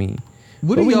 Niggas is mean.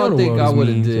 What do y'all think I would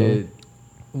have did?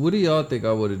 What do y'all think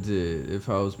I would have did if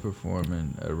I was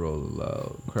performing at Roll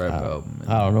Loud Crap album?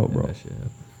 I don't know, bro.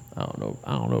 I don't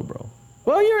know, bro.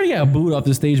 Well, you already got booed off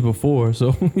the stage before,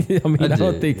 so I mean, I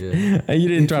don't think you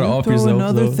didn't try to off yourself.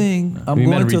 Another thing, I'm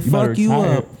going to fuck you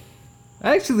up.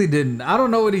 I actually didn't. I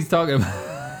don't know what he's talking about.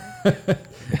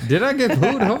 Did I get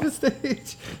booed off the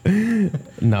stage?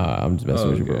 Nah, I'm just messing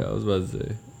with you, bro. I was about to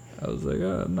say. I was like,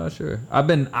 I'm not sure. I've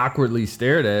been awkwardly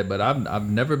stared at, but I've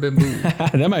never been booed.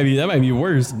 that might be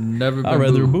worse. Never been I'd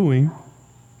rather booing.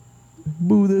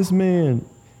 Boo this man.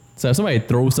 So if somebody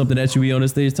throws something at you on the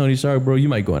stage, Tony Shark, bro, you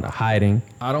might go into hiding.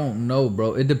 I don't know,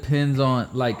 bro. It depends on,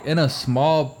 like, in a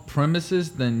small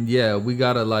premises, then yeah, we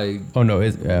gotta like. Oh no,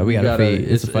 we gotta fade.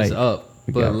 It's a fight. It's up,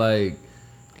 but like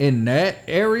in that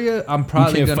area, I'm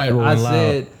probably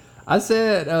gonna. I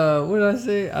said, what did I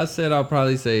say? I said I'll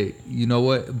probably say, you know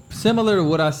what? Similar to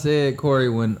what I said, Corey,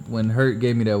 when Hurt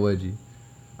gave me that wedgie.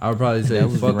 I would probably say,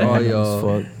 fuck all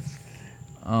y'all.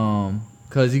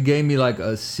 Cause he gave me like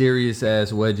a serious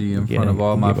ass wedgie in front of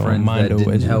all my friends that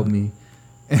didn't help me.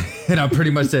 And I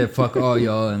pretty much said, fuck all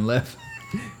y'all and left.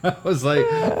 I was like,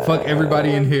 fuck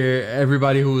everybody in here,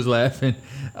 everybody who was laughing.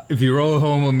 If you roll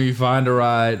home with me, find a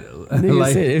ride. Nigga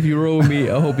like, said, if you roll with me,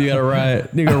 I hope you got a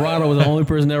ride. Nigga, Ronald was the only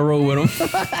person that rode with him.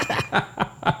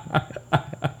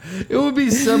 It would be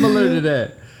similar to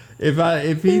that. If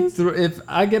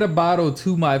I get a bottle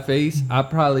to my face, I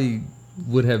probably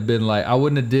would have been like, I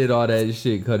wouldn't have did all that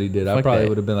shit Cuddy did. I probably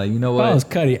would have been like, you know what? If I was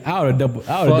Cuddy, I would have doubled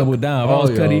down. If I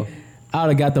was Cuddy, I would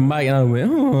have got the mic and I would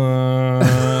have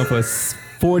went for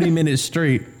 40 minutes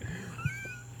straight.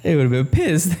 They would have been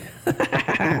pissed.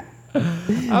 I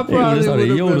probably would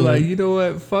have been like, you know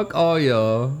what? Fuck all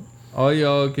y'all. All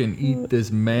y'all can eat this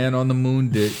man on the moon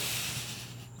dick.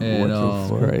 And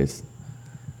Christ.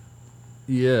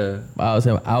 Yeah.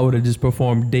 I would have just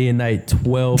performed day and night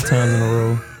 12 times in a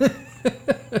row.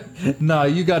 Nah,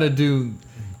 you gotta do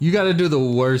the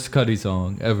worst Cuddy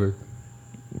song ever.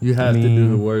 You have to do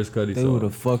the worst Cuddy song. They would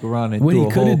have fucked around and threw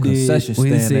a whole concession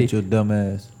stand at your dumb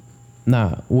ass.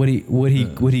 Nah, what he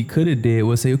could have did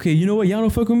was say, okay, you know what, y'all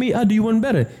don't fuck with me, I'll do you one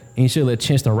better. And he should let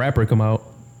Chance the Rapper come out.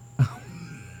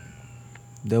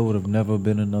 There would have never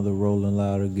been another Rolling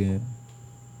Loud again.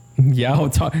 Y'all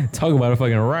talk about a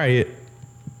fucking riot.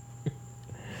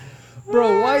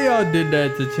 Bro, why y'all did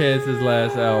that to Chance's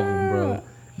last album, bro?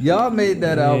 Y'all made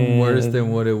that album worse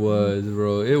than what it was,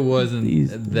 bro. It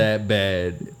wasn't that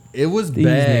bad. It was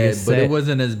bad, but it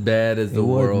wasn't as bad as the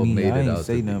world made it out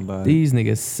to be. These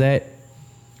niggas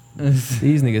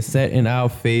sat in our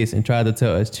face and tried to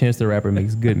tell us Chance the Rapper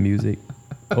makes good music.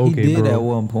 Okay, he did bro. at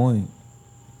one point.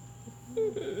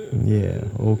 Yeah,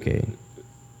 okay.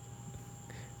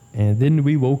 And then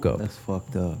we woke up. That's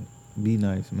fucked up. Be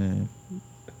nice, man.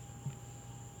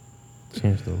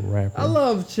 Chance the Rapper. I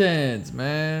love Chance,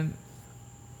 man.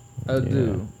 I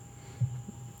do.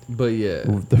 But yeah.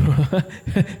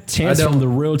 Chance from the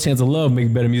real Chance of Love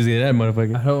makes better music than that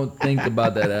motherfucker. I don't think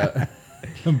about that out.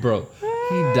 Bro,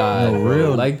 he died. No,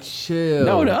 real. Like, chill.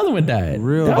 No, the other one died.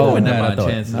 Real. The other one died,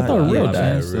 I thought real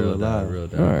died. Real died.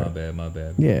 Right. My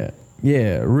bad.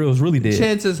 Yeah, Real's really dead.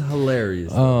 Chance is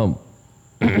hilarious. Yeah,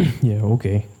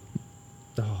 okay.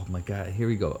 Oh my God, here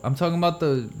we go. I'm talking about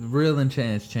the Real and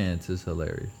Chance. Chance is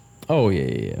hilarious. Oh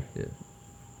yeah.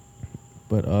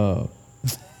 But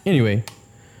anyway,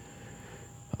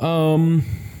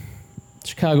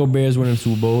 Chicago Bears winning the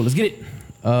Super Bowl. Let's get it.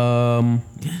 I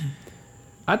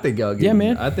think y'all getting,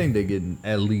 man. I think they're getting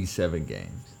at least 7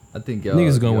 games. I think y'all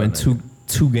niggas gonna win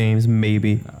two games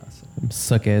maybe. Nah, son.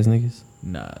 Suck ass niggas.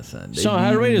 Nah, son. Sean,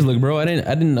 how the Raiders look, bro? I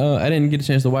didn't get a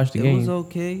chance to watch the game. It was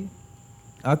okay.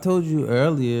 I told you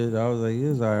earlier, I was like, it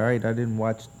was all right. I didn't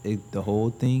watch the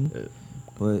whole thing,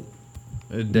 but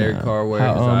Derek Carr wearing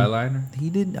his eyeliner.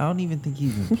 He didn't. I don't even think he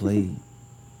even played.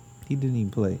 He didn't even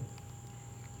play.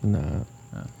 Nah.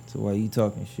 So why you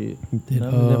talking shit? Did,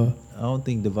 I don't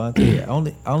think Devontae. I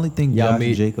only think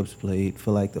Josh Jacobs played for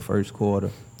like the first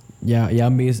quarter. Y'all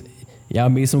made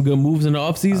some good moves in the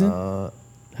offseason?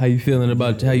 How you feeling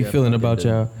about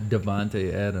y'all?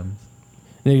 Devontae Adams.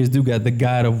 Niggas do got the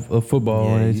god of football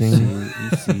on their team.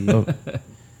 You see. But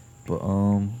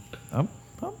I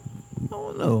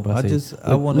don't know.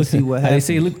 I want to see what happens.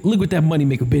 They say, look what that money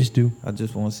make a bitch do. I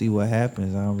just want to see what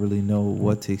happens. I don't really know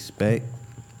what to expect.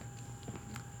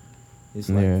 It's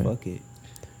like fuck it.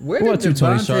 Where What about you,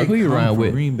 Tony Sharp? Who you riding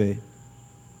with? Green Bay.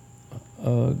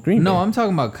 Green Bay. No, I'm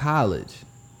talking about college.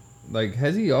 Like,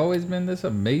 has he always been this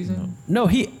amazing? No,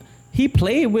 he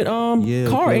played with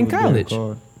Carr in college.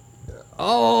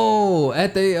 Oh,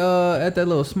 at that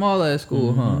little small ass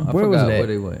school, huh? I Where forgot was that? where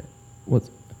they went. Was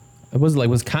it like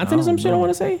Wisconsin or some shit? I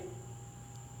want to say. It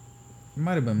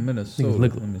might have been Minnesota.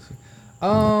 Look- Let me see.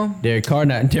 Derek Carr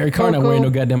not wearing no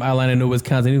goddamn eyeliner in no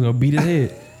Wisconsin. He's gonna beat his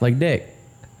head like that.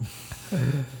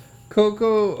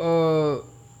 Coco,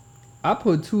 I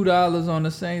put $2 on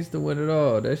the Saints to win it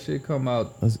all. That shit come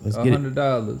out Let's get it.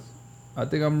 $100. I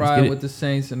think I'm Let's riding get with the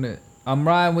Saints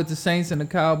and the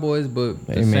Cowboys, but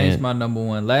Hey, the Saints man. my number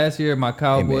one. Last year my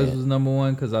Cowboys man. was number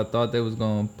one because I thought they was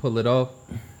gonna pull it off.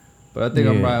 But I think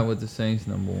I'm Yeah. riding with the Saints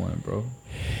number one, bro.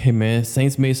 Hey man,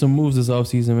 Saints made some moves this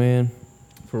offseason, man.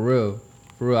 For real.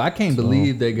 I can't So,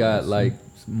 believe they got we'll see. like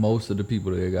most of the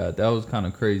people they got. That was kind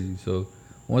of crazy. So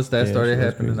once that Yeah, started shit was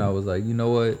happening, crazy. I was like, you know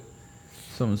what?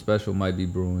 Something special might be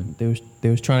brewing. They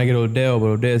was trying to get Odell, but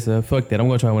Odell said, "Fuck that, I'm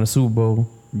gonna try to win a Super Bowl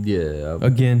Yeah.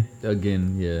 again."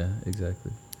 Yeah,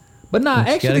 exactly. But nah, Got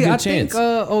a actually, good I chance. think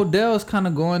Odell's kind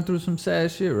of going through some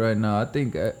sad shit right now. I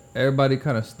think everybody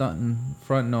kind of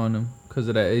fronting on him because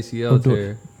of that ACL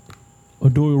tear.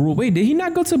 Odell, wait, did he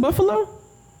not go to Buffalo?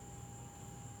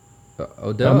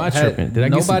 Odell, Am I tripping? Did I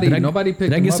get nobody picked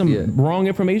Did I him get up some yet. wrong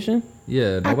information?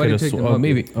 Yeah, I nobody could've picked him swore- up.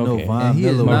 maybe. Yet. No, Okay. Von And he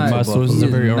is Miller not. went to My Buffalo. sources he are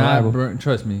is very not unreliable.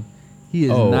 trust me, he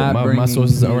is Oh, not my bringing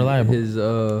sources are reliable.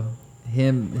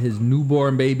 his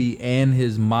newborn baby and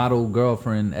his model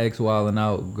girlfriend, ex wilding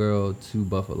out girl to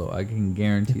Buffalo. I can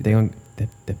guarantee If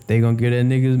that. they gonna get that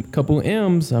nigga a couple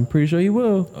M's, I'm pretty sure he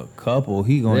will. A couple.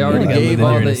 He gonna. They already gotta gave live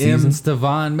all later the in the M's to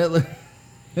Von Miller.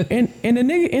 and the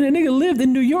nigga lived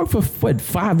in New York for what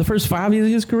the first 5 years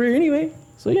of his career anyway.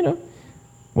 So you know.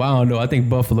 Well, I don't know. I think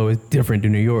Buffalo is different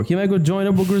than New York. He might go join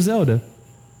up with Griselda.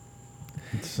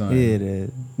 Son. Yeah,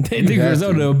 that. They think got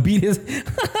Griselda to. will beat his.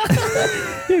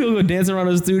 He gonna go dance around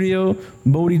the studio.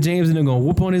 Bodie James and they're gonna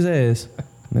whoop on his ass.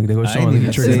 Look, they go I show ain't him even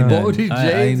the say trick. nothing. Bodie I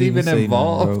ain't James even even say nothing,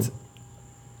 involved. bro.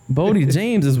 Bodie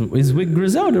James is with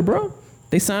Griselda, bro.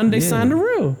 They signed the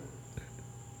real.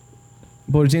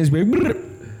 Bodie James be like,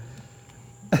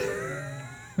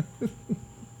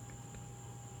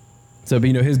 so, but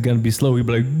you know his gun be slow. He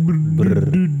be like,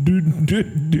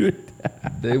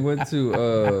 They went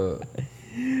to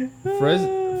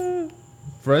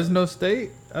Fresno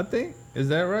State, I think. Is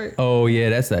that right? oh yeah,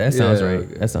 that sounds Yeah, right.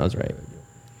 okay. That sounds right.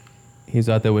 He's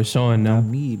out there with Sean I now.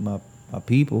 need my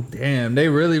people. Damn, they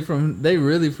really from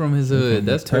his hood. from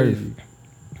That's the turf. crazy.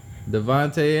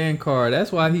 Devontae and Carr.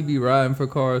 That's why he be riding for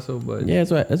Carr so much. Yeah,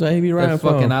 that's why he be riding that for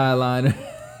fucking him. eyeliner.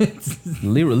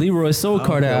 Leroy sold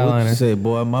Carter I don't know what you eyeliner. say,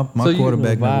 boy. My So you-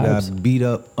 quarterback never vibes. got beat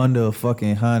up under a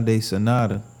fucking Hyundai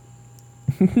Sonata.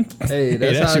 Hey,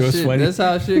 that's that how shit was shit. funny. That's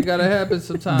how shit gotta happen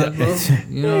sometimes, bro.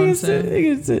 You know what I'm saying?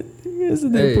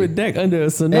 They Hey. put Dak under a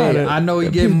Sonata. Hey, I know he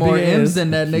That getting piece more big M's ass.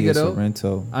 than that nigga Kia though.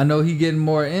 Sorrento. I know he getting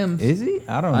more M's. Is he?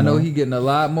 I don't know. I know he getting a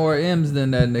lot more M's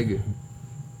than that nigga.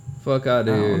 Fuck out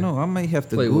I of here. don't know. I might have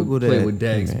to Play Google with, that. play with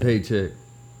Dak's Hey, man. paycheck.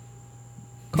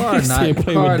 Carr He said not,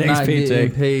 play Carr with Dak's not getting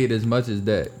paycheck. paid as much as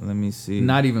Dak. Let me see.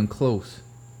 Not even close.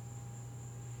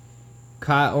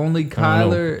 Only don't know.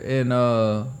 Kyler and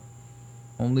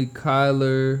only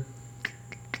Kyler.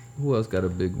 Who else got a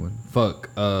big one? Fuck.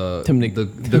 Tim Nick- the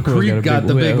who else Creek got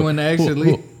the big who- one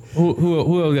actually.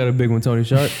 Who else got a big one? Tony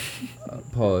Sharp.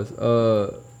 Pause.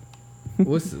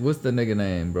 What's the nigga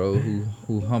name, bro?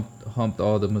 Who humped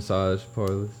all the massage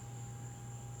parlors?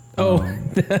 Oh,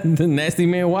 the nasty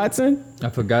man Watson. I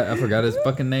forgot his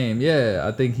fucking name. Yeah,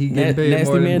 I think he getting paid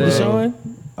Nasty more man than that. Deshaun.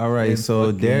 All right, And so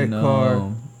fucking, Derek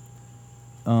Carr,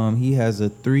 he has a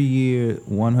 3-year,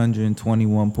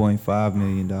 $121.5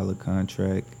 million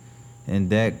contract, and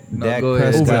Dak go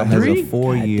ahead. Prescott Over has three? a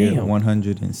 4-year, Goddamn.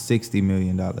 $160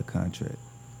 million contract.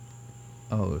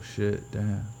 Oh shit!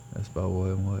 Damn, that's about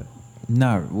what?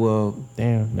 Nah, well,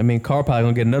 Damn. I mean, Carr probably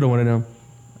gonna get another one of them.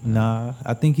 nah.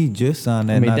 I think he just signed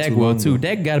that. I mean, not Dak too will long too. ago.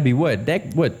 Dak gotta be what?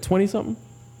 Dak what? 20 something.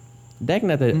 Dak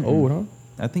not that old, huh?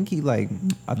 I think he Nah, he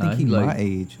he my like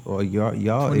age or y'all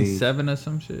age. 27 or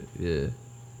some shit. Yeah.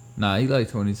 Nah, he like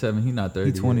 27. He not 30.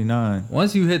 He yet. 29.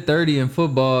 Once you hit 30 in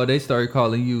football, they start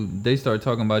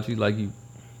talking about you like you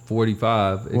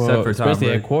 45, except Well, for Tom especially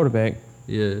Brady. at quarterback.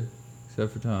 Yeah,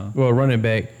 except for Tom. Well, running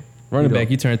back. Running You back,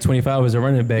 don't- you turn 25 as a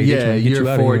running back. They're Yeah, trying to get you you're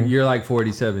out of 40. here. You're like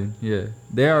 47. Yeah,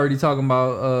 they're already talking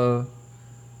about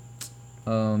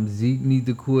Zeke need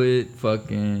to quit.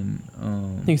 Fucking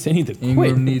Niggas say need to quit.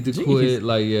 Ingram need to Jeez. quit.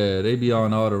 Like, yeah, they be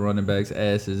on all the running backs'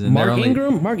 asses. And Mark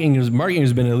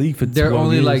Ingram's been in the league for 12 they're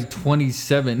only years. like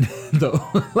 27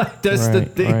 though. Like that's the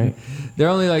thing. Right. They're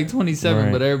only like 27,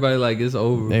 Right. but everybody like it's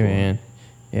over. Hey for man,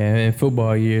 yeah, in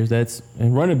football years,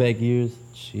 and running back years.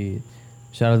 Shit,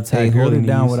 shout out to Ty Hey, hold Gurley. it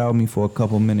down without me for a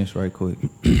couple minutes, right quick.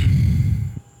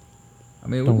 I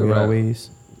mean, Don't we we could always?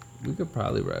 we could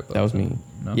probably wrap up. That was me.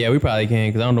 No? Yeah, we probably can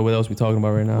because I don't know what else we talking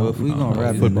about right now. Well, if we gonna no,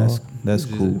 wrap, then football. that's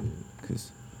Just- cool.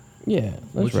 Cause Yeah,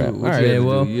 let's What wrap. you, All what right, you had to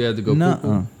well, do? You had to go nuh-uh.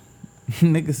 poo-poo.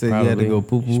 Nigga said you had to probably. go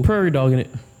poo She's poo. prairie dogging it.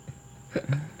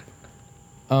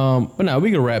 But now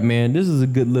we can wrap, man. This is a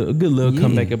good little Yeah.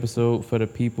 comeback episode for the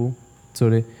people, so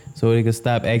they can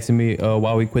stop asking me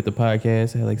why we quit the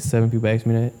podcast. I had like 7 people ask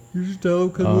me that. You just tell them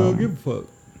because we don't give a fuck.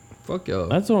 Fuck y'all.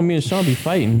 That's what me and Sean be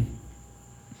fighting.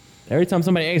 Every time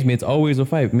somebody asks me, it's always a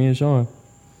fight. Me and Sean.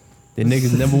 The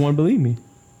niggas never want to believe me.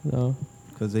 So,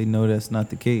 Cause they know that's not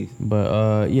the case.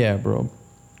 but yeah, bro.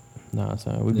 Nah,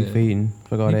 son, we be Yeah. fading.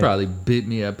 Fuck all He that. probably bit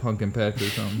me at Pumpkin Patch or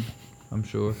something. I'm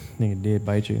sure. Nigga did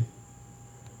bite you.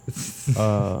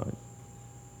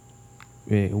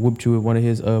 Yeah, whooped you with one of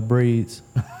his braids.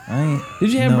 I ain't.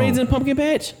 Did you have no. braids in Pumpkin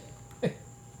Patch?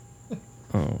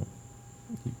 Oh,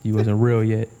 you wasn't real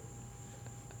yet.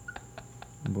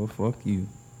 Boy, fuck you.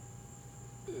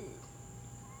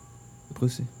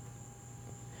 Pussy.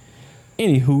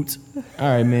 Any hoots. All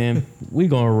right, man. We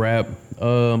gonna wrap.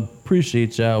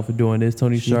 Appreciate y'all for doing this.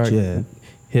 Tony Shit, Shark yeah.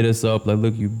 hit us up like,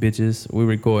 look, you bitches. We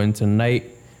recording tonight,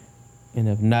 and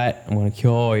if not, I'm gonna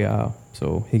kill all y'all.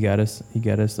 So he got us.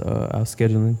 Our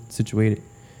scheduling situated.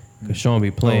 Cause Sean be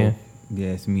playing. Oh, yeah,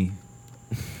 it's me.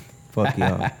 Fuck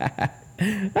y'all.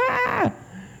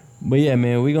 But yeah,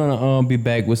 man, we gonna be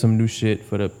back with some new shit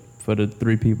for the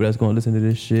 3 people that's gonna listen to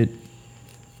this shit.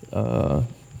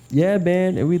 Yeah,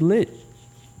 man, and we lit.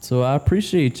 So I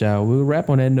appreciate y'all. We'll wrap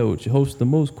on that note. Your host, the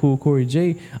most cool Corey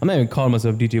J. I'm not even calling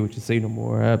myself DJ What You Say no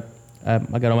more. I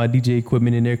got all my DJ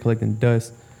equipment in there collecting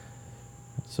dust.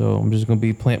 So I'm just gonna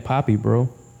be Plant Poppy, bro.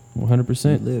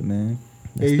 100%. Lit, man.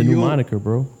 That's the new moniker,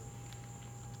 bro.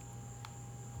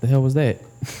 The hell was that?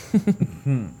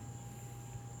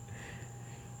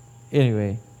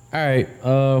 Anyway, all right.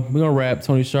 We're gonna wrap.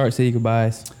 Tony Shark, say your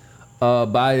goodbyes.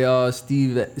 By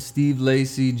Steve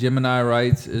Lacy, Gemini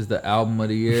Rights is the album of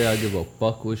the year. I give a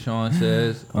fuck what Sean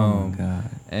says. Oh my god.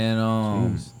 And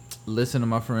Jeez. listen to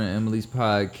my friend Emily's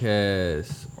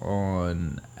podcast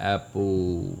on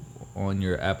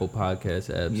your Apple Podcast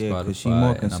app, Yeah, Spotify. because she's more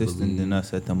and I consistent than believe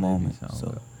us at the maybe moment. SoundCloud.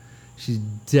 So She's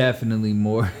definitely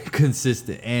more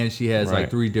consistent, and she has Right. like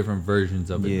 3 different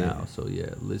versions of it Yeah. now. So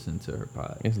yeah, listen to her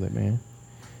pod. It's lit, man.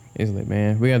 It's lit,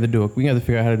 man. We have to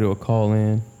figure out how to do a call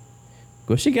in.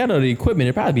 Cause she got all the equipment.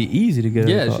 It'd probably be easy to get her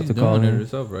Yeah, to, she's to call doing it in.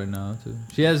 herself right now too.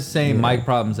 She has the same Yeah. mic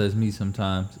problems as me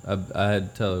sometimes. I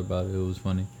had to tell her about it. It was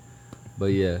funny,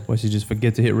 but yeah, Or she just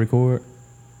forget to hit record.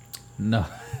 no,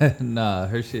 nah,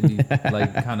 her shit be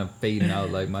like kind of fading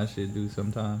out like my shit do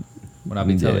sometimes. When I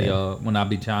be telling Yeah. y'all, when I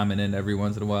be chiming in every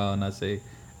once in a while, and I say,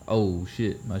 "Oh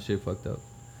shit, my shit fucked up."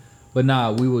 But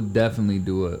nah, we will definitely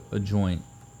do a joint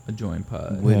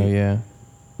pod. With Hell it. yeah.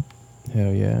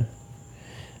 Hell yeah.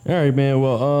 All right, man.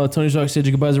 Well, Tony Shark said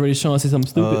your goodbyes already. Sean, say something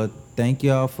stupid. Thank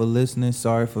y'all for listening.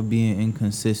 Sorry for being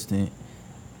inconsistent.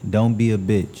 Don't be a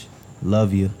bitch.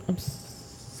 Love you.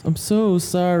 I'm so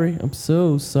sorry. I'm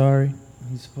so sorry.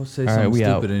 He's supposed to say All right, something we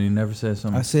stupid, out. and he never said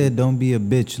something. I said don't be a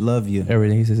bitch. Love you.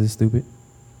 Everything he says is stupid.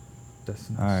 That's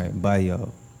All right, bye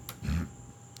y'all.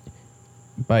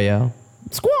 Bye, y'all.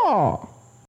 Squaw!